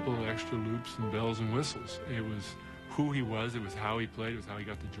a couple of extra loops and bells and whistles. It was who he was, it was how he played, it was how he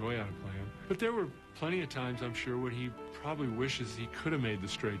got the joy out of playing. But there were plenty of times, I'm sure, when he probably wishes he could have made the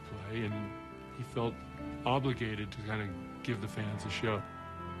straight play, and he felt obligated to kind of give the fans a show.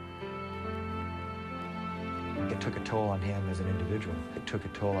 It took a toll on him as an individual. It took a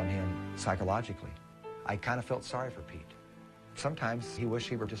toll on him psychologically. I kind of felt sorry for Pete. Sometimes he wished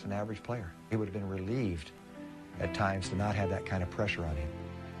he were just an average player. He would have been relieved at times to not have that kind of pressure on him.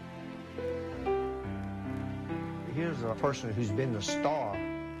 Here's a person who's been the star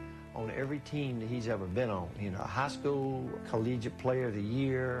on every team that he's ever been on. You know, high school, collegiate player of the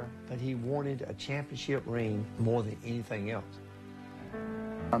year, but he wanted a championship ring more than anything else.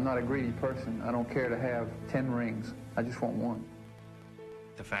 I'm not a greedy person. I don't care to have 10 rings. I just want one.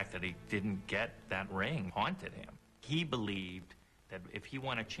 The fact that he didn't get that ring haunted him. He believed that if he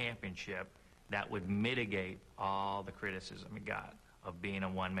won a championship, that would mitigate all the criticism he got of being a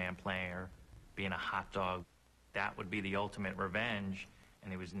one-man player, being a hot dog. That would be the ultimate revenge,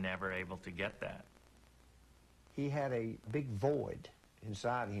 and he was never able to get that. He had a big void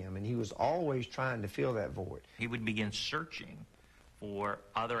inside him, and he was always trying to fill that void. He would begin searching for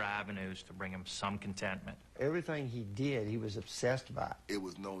other avenues to bring him some contentment. Everything he did, he was obsessed by. It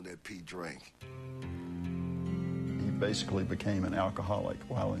was known that Pete drank. He basically became an alcoholic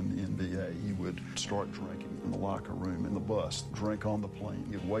while in the NBA. He would start drinking in the locker room, in the bus, drink on the plane.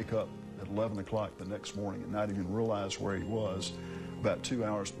 He'd wake up at 11 o'clock the next morning and not even realize where he was. About 2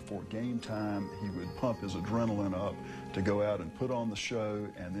 hours before game time, he would pump his adrenaline up to go out and put on the show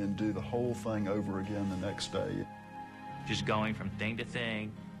and then do the whole thing over again the next day. Just going from thing to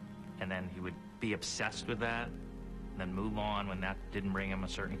thing, and then he would be obsessed with that, and then move on when that didn't bring him a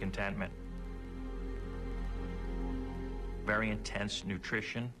certain contentment. Very intense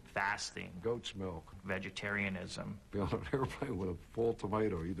nutrition, fasting. Goat's milk. Vegetarianism. Be on an airplane with a full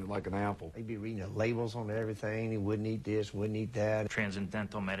tomato, eating like an apple. He'd be reading the labels on everything. He wouldn't eat this, wouldn't eat that.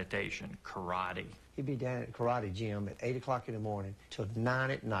 Transcendental meditation, karate. He'd be down at the karate gym at 8 o'clock in the morning till 9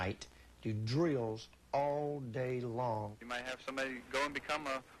 at night, do drills all day long. You might have somebody go and become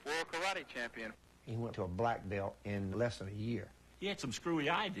a world karate champion. He went to a black belt in less than a year. He had some screwy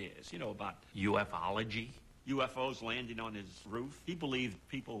ideas, you know, about ufology. UFOs landing on his roof. He believed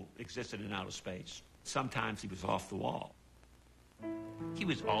people existed in outer space. Sometimes he was off the wall. He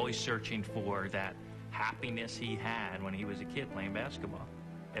was always searching for that happiness he had when he was a kid playing basketball.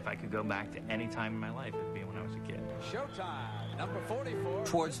 If I could go back to any time in my life, it'd be when I was a kid. Showtime, number 44.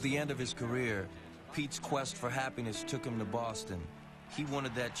 Towards the end of his career, Pete's quest for happiness took him to Boston. He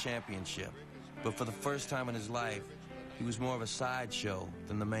wanted that championship, but for the first time in his life, he was more of a sideshow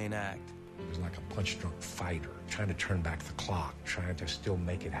than the main act. He was like a punch-drunk fighter, trying to turn back the clock, trying to still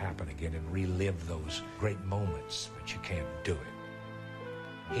make it happen again and relive those great moments, but you can't do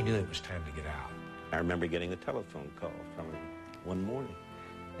it. He knew it was time to get out. I remember getting a telephone call from him one morning.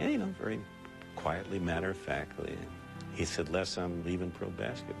 And, you know, very quietly, matter-of-factly, he said, Les, I'm leaving pro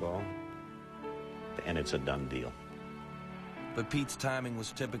basketball, and it's a done deal. But Pete's timing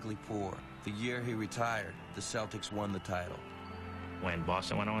was typically poor. The year he retired, the Celtics won the title. When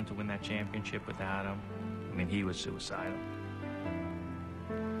Boston went on to win that championship without him, I mean, he was suicidal.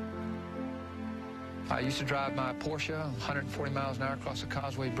 I used to drive my Porsche 140 miles an hour across the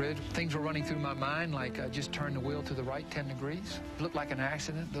Causeway Bridge. Things were running through my mind like I just turned the wheel to the right 10 degrees. It looked like an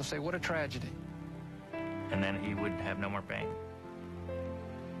accident. They'll say, what a tragedy. And then he would have no more pain.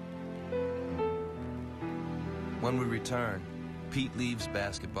 When we return, Pete leaves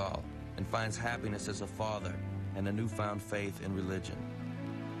basketball and finds happiness as a father and a newfound faith in religion.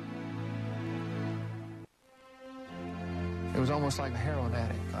 It was almost like a heroin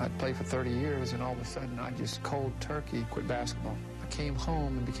addict. I'd played for 30 years, and all of a sudden, I just cold turkey quit basketball. I came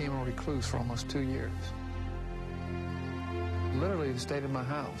home and became a recluse for almost 2 years. Literally stayed in my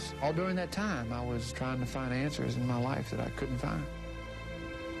house. All during that time, I was trying to find answers in my life that I couldn't find.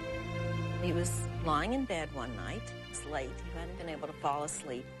 He was lying in bed one night. It was late. He hadn't been able to fall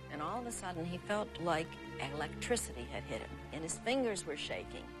asleep. And all of a sudden, he felt like electricity had hit him, and his fingers were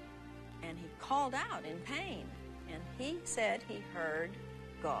shaking. And he called out in pain. And he said he heard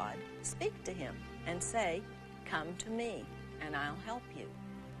God speak to him and say, come to me, and I'll help you.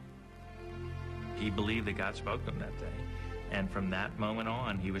 He believed that God spoke to him that day. And from that moment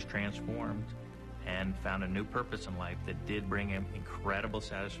on, he was transformed and found a new purpose in life that did bring him incredible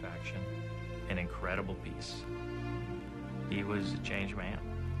satisfaction and incredible peace. He was a changed man.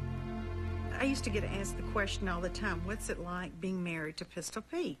 I used to get asked the question all the time, what's it like being married to Pistol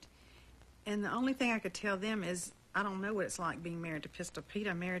Pete? And the only thing I could tell them is, I don't know what it's like being married to Pistol Pete.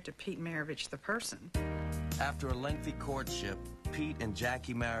 I'm married to Pete Maravich, the person. After a lengthy courtship, Pete and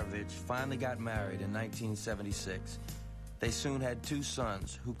Jackie Maravich finally got married in 1976. They soon had 2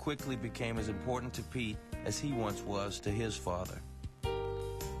 sons who quickly became as important to Pete as he once was to his father.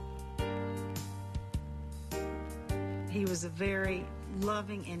 He was a very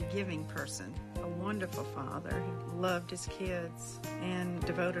loving and giving person, a wonderful father. He loved his kids and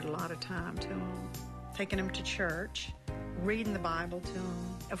devoted a lot of time to them, taking them to church, reading the Bible to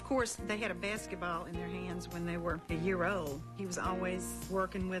them. Of course, they had a basketball in their hands when they were a year old. He was always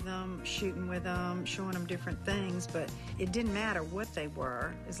working with them, shooting with them, showing them different things, but it didn't matter what they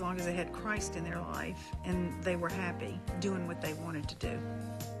were as long as they had Christ in their life and they were happy doing what they wanted to do.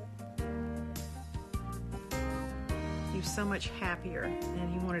 He was so much happier,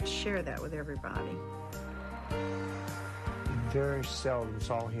 and he wanted to share that with everybody. Very seldom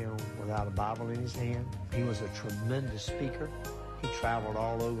saw him without a Bible in his hand. He was a tremendous speaker. He traveled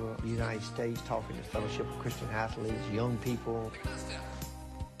all over the United States talking to Fellowship of Christian Athletes, young people.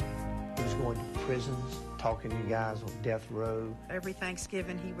 He was going to prisons, talking to guys on death row. Every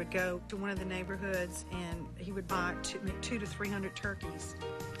Thanksgiving, he would go to one of the neighborhoods, and he would buy 200 to 300 turkeys,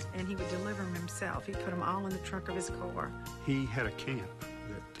 and he would deliver them himself. He'd put them all in the trunk of his car. He had a camp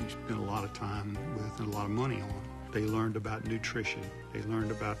that he spent a lot of time with and a lot of money on. They learned about nutrition. They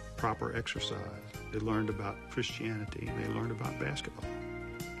learned about proper exercise. They learned about Christianity, and they learned about basketball.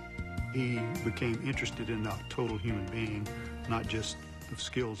 He became interested in a total human being, not just the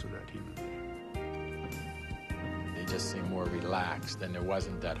skills of that human being. He just seemed more relaxed, and there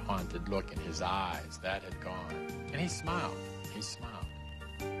wasn't that haunted look in his eyes. That had gone. And he smiled. He smiled.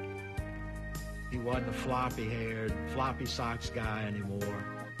 He wasn't a floppy-haired, floppy socks guy anymore.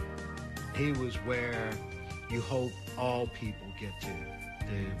 He was where you hope all people get to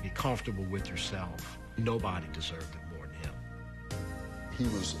be comfortable with yourself. Nobody deserved it more than him. He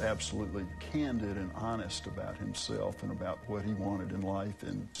was absolutely candid and honest about himself and about what he wanted in life,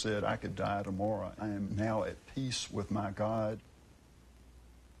 and said, I could die tomorrow. I am now at peace with my God.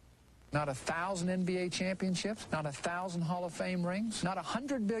 Not 1,000 NBA championships, not 1,000 Hall of Fame rings, not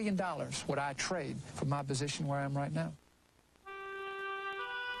 $100 billion would I trade for my position where I am right now.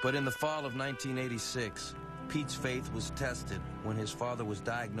 But in the fall of 1986, Pete's faith was tested when his father was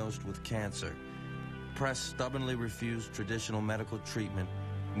diagnosed with cancer. Press stubbornly refused traditional medical treatment,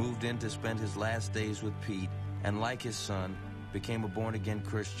 moved in to spend his last days with Pete, and like his son, became a born-again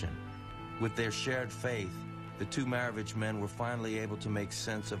Christian. With their shared faith, the 2 Maravich men were finally able to make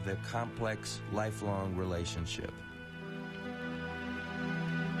sense of their complex, lifelong relationship.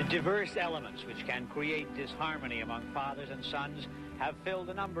 The diverse elements which can create disharmony among fathers and sons have filled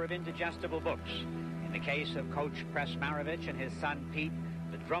a number of indigestible books. In the case of Coach Press Maravich and his son Pete,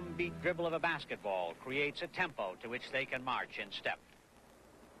 the drumbeat dribble of a basketball creates a tempo to which they can march in step.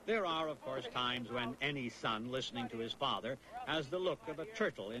 There are, of course, times when any son listening to his father has the look of a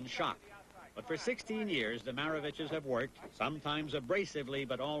turtle in shock. But for 16 years, the Maraviches have worked, sometimes abrasively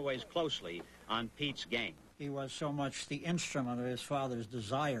but always closely, on Pete's game. He was so much the instrument of his father's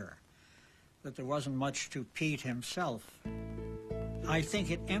desire that there wasn't much to Pete himself. I think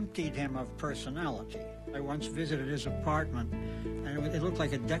it emptied him of personality. I once visited his apartment, and it looked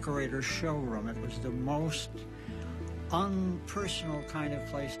like a decorator's showroom. It was the most unpersonal kind of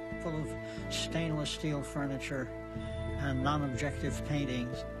place, full of stainless steel furniture and non-objective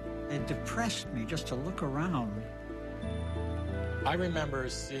paintings. It depressed me just to look around. I remember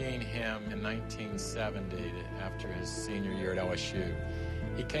seeing him in 1970 after his senior year at LSU.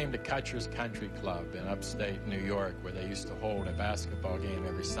 He came to Kutcher's Country Club in upstate New York, where they used to hold a basketball game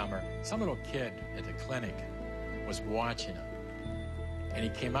every summer. Some little kid at the clinic was watching him, and he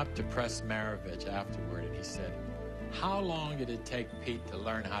came up to Press Maravich afterward, and he said, "How long did it take Pete to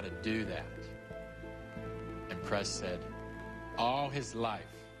learn how to do that?" And Press said, "All his life."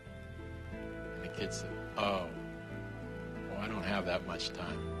 And the kid said, "Oh, well, I don't have that much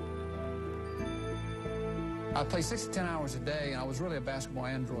time." I played 6 to 10 hours a day, and I was really a basketball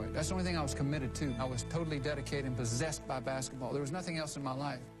android. That's the only thing I was committed to. I was totally dedicated and possessed by basketball. There was nothing else in my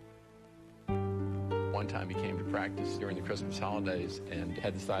life. One time he came to practice during the Christmas holidays and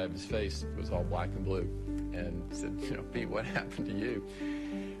had the side of his face, it was all black and blue, and said, "Pete, what happened to you?"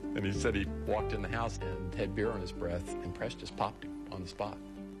 And he said he walked in the house and had beer on his breath, and Press just popped him on the spot.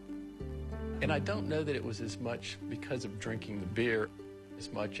 And I don't know that it was as much because of drinking the beer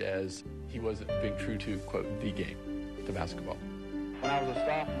as much as he wasn't being true to, quote, the game, the basketball. When I was a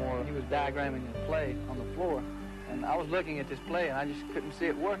sophomore, he was diagramming a play on the floor, and I was looking at this play, and I just couldn't see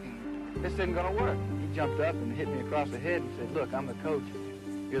it working. this isn't going to work. He jumped up and hit me across the head and said, look, I'm the coach.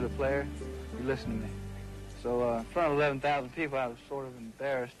 You're the player. You listen to me. So in front of 11,000 people, I was sort of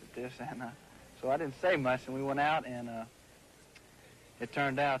embarrassed at this, and so I didn't say much, and we went out, and it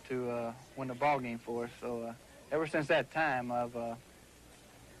turned out to win the ball game for us. So ever since that time, I've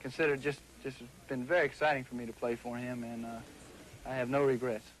considered just been very exciting for me to play for him, and I have no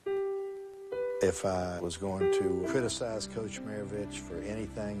regrets. If I was going to criticize Coach Maravich for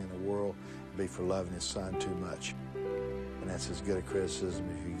anything in the world, it'd be for loving his son too much. And that's as good a criticism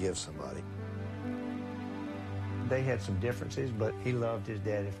as you give somebody. They had some differences, but he loved his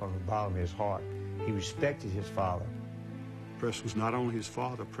daddy from the bottom of his heart. He respected his father. Press was not only his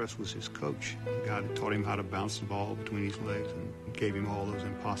father, Press was his coach. The guy that taught him how to bounce the ball between his legs and gave him all those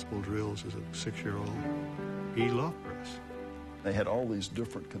impossible drills as a 6-year-old. He loved Press. They had all these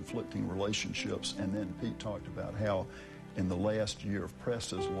different conflicting relationships, and then Pete talked about how in the last year of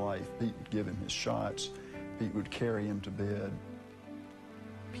Press's life, Pete would give him his shots, Pete would carry him to bed.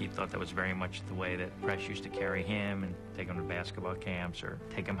 Pete thought that was very much the way that Press used to carry him and take him to basketball camps or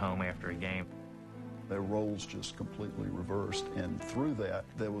take him home after a game. Their roles just completely reversed, and through that,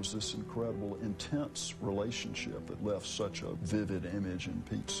 there was this incredible, intense relationship that left such a vivid image in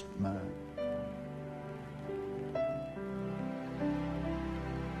Pete's mind.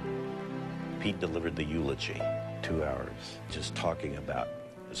 Pete delivered the eulogy, 2 hours, just talking about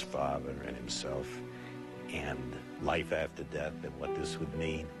his father and himself and life after death and what this would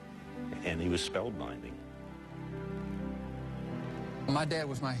mean. And he was spellbinding. My dad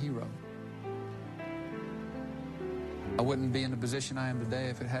was my hero. I wouldn't be in the position I am today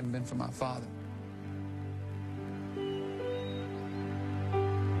if it hadn't been for my father.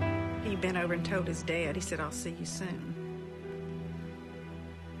 He bent over and told his dad, he said, I'll see you soon.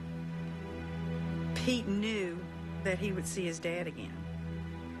 Pete knew that he would see his dad again.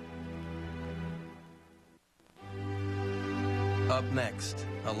 Up next,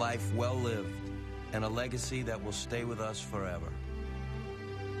 a life well lived and a legacy that will stay with us forever.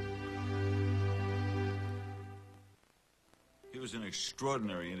 He was an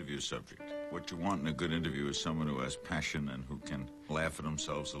extraordinary interview subject. What you want in a good interview is someone who has passion and who can laugh at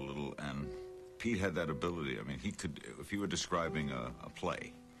themselves a little, and Pete had that ability. I mean, he could, if you were describing a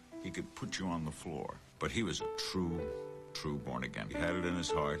play, he could put you on the floor. But he was a true born again. He had it in his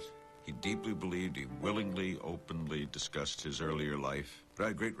heart. He deeply believed. He willingly, openly discussed his earlier life. But I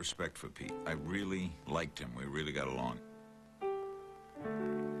had great respect for Pete. I really liked him. We really got along.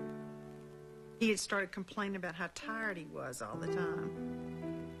 He had started complaining about how tired he was all the time.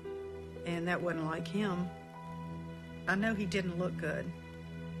 And that wasn't like him. I know he didn't look good.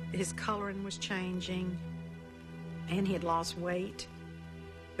 His coloring was changing, and he had lost weight.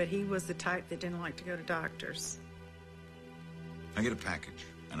 But he was the type that didn't like to go to doctors. I get a package,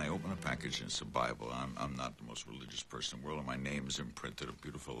 and I open a package, and it's a Bible. I'm not the most religious person in the world, and my name is imprinted, a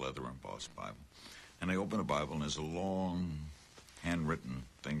beautiful leather embossed Bible. And I open a Bible, and there's a long, handwritten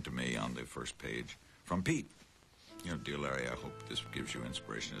thing to me on the first page from Pete. You know, dear Larry, I hope this gives you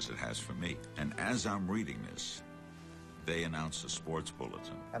inspiration as it has for me. And as I'm reading this, they announce a sports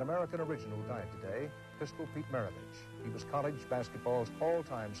bulletin. An American original died today, Pistol Pete Maravich. He was college basketball's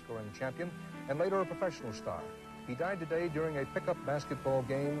all-time scoring champion and later a professional star. He died today during a pickup basketball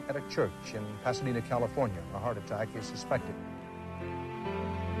game at a church in Pasadena, California. A heart attack is suspected.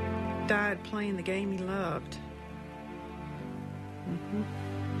 Died playing the game he loved.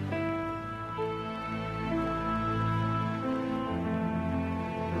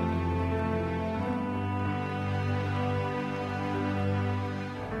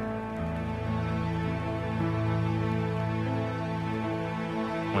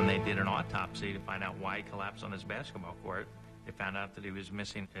 When they did an autopsy to find out why he collapsed on his basketball court, they found out that he was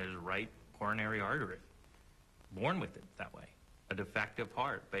missing his right coronary artery. Born with it that way. A defective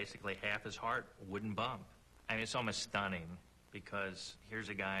heart. Basically half his heart wouldn't bump. I mean, it's almost stunning because here's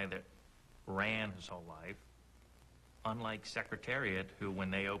a guy that ran his whole life. Unlike Secretariat, who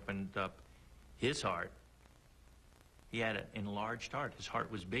when they opened up his heart, he had an enlarged heart. His heart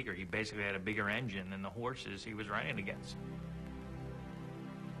was bigger. He basically had a bigger engine than the horses he was running against.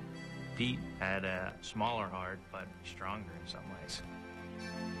 Pete had a smaller heart, but stronger in some ways.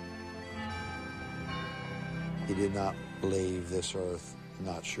 He did not leave this earth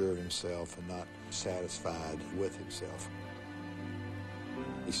not sure of himself and not satisfied with himself.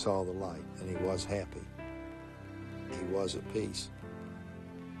 He saw the light, and he was happy. He was at peace.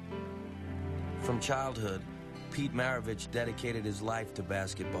 From childhood, Pete Maravich dedicated his life to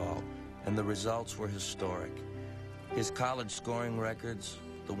basketball, and the results were historic. His college scoring records,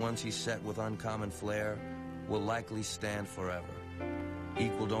 the ones he set with uncommon flair, will likely stand forever.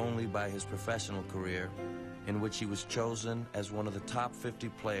 equaled only by his professional career, in which he was chosen as one of the top 50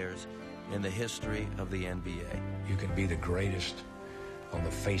 players in the history of the NBA. You can be the greatest on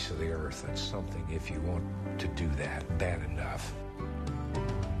the face of the earth. That's something, if you want to do that, bad enough.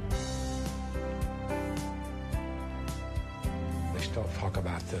 They still talk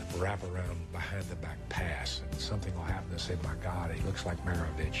about the wraparound behind-the-back pass, and something will happen to say, my God, he looks like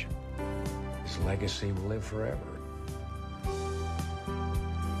Maravich. His legacy will live forever.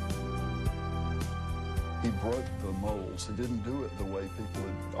 He broke the molds. He didn't do it the way people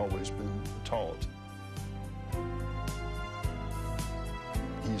had always been taught.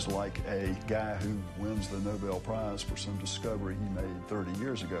 He's like a guy who wins the Nobel Prize for some discovery he made 30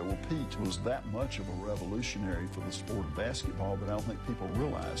 years ago. Well, Pete was that much of a revolutionary for the sport of basketball, but I don't think people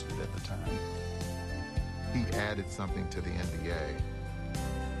realized it at the time. He added something to the NBA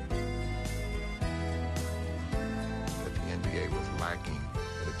that the NBA was lacking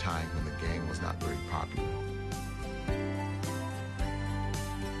at a time when the game was not very popular.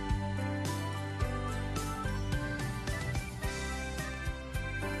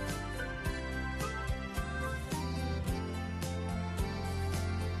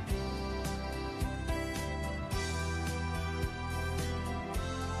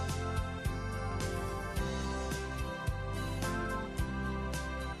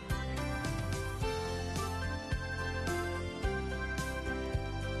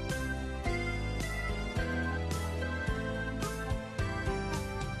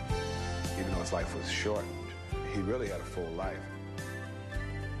 His life was shortened. He really had a full life.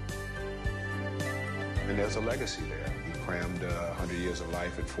 And there's a legacy there. He crammed 100 years of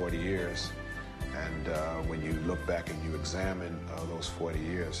life in 40 years. And when you look back and you examine those 40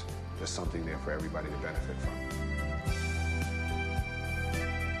 years, there's something there for everybody to benefit from.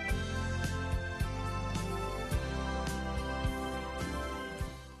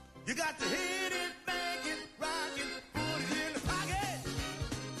 You got to hit it, bang it, rock it, put it in the pocket.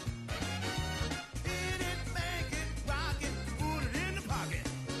 Hit it, bang it, rock it, put it in the pocket.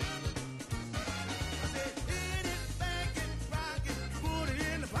 I said, hit it, bang it, rock it, put it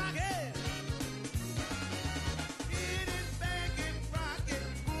in the pocket. Hit it, bang it, rock it,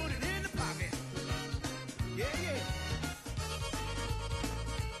 put it in the pocket. Yeah, yeah.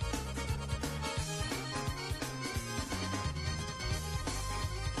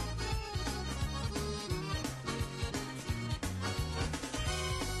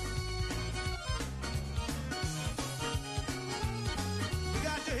 You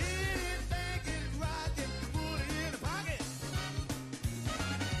got to hit it, bang it, rock it, put it in the pocket.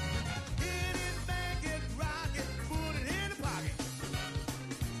 Hit it, bang it, rock it, put it in the pocket.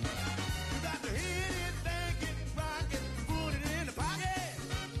 You got to hit it, bang it, rock it, put it in the pocket.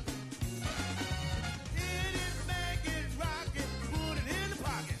 Hit it, bang it, rock it, put it in the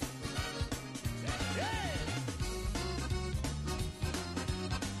pocket. Yeah.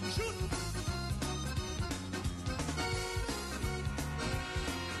 Shoot.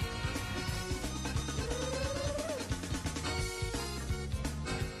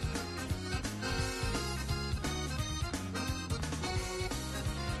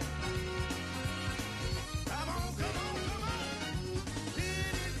 Come on, come on, come on.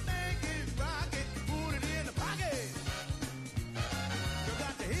 Hit it, bang it, rock it, put it in the pocket. You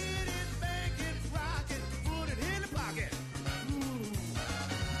got to hit it, bang it, rock it, put it in the pocket.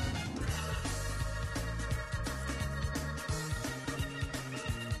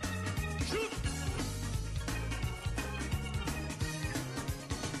 Shoot.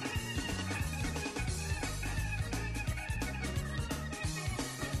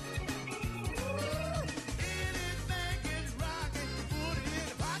 Hit it, bang it, rock it, put it in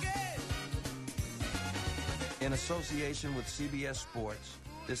the pocket. In association with CBS Sports,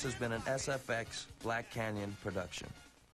 this has been an SFX Black Canyon production.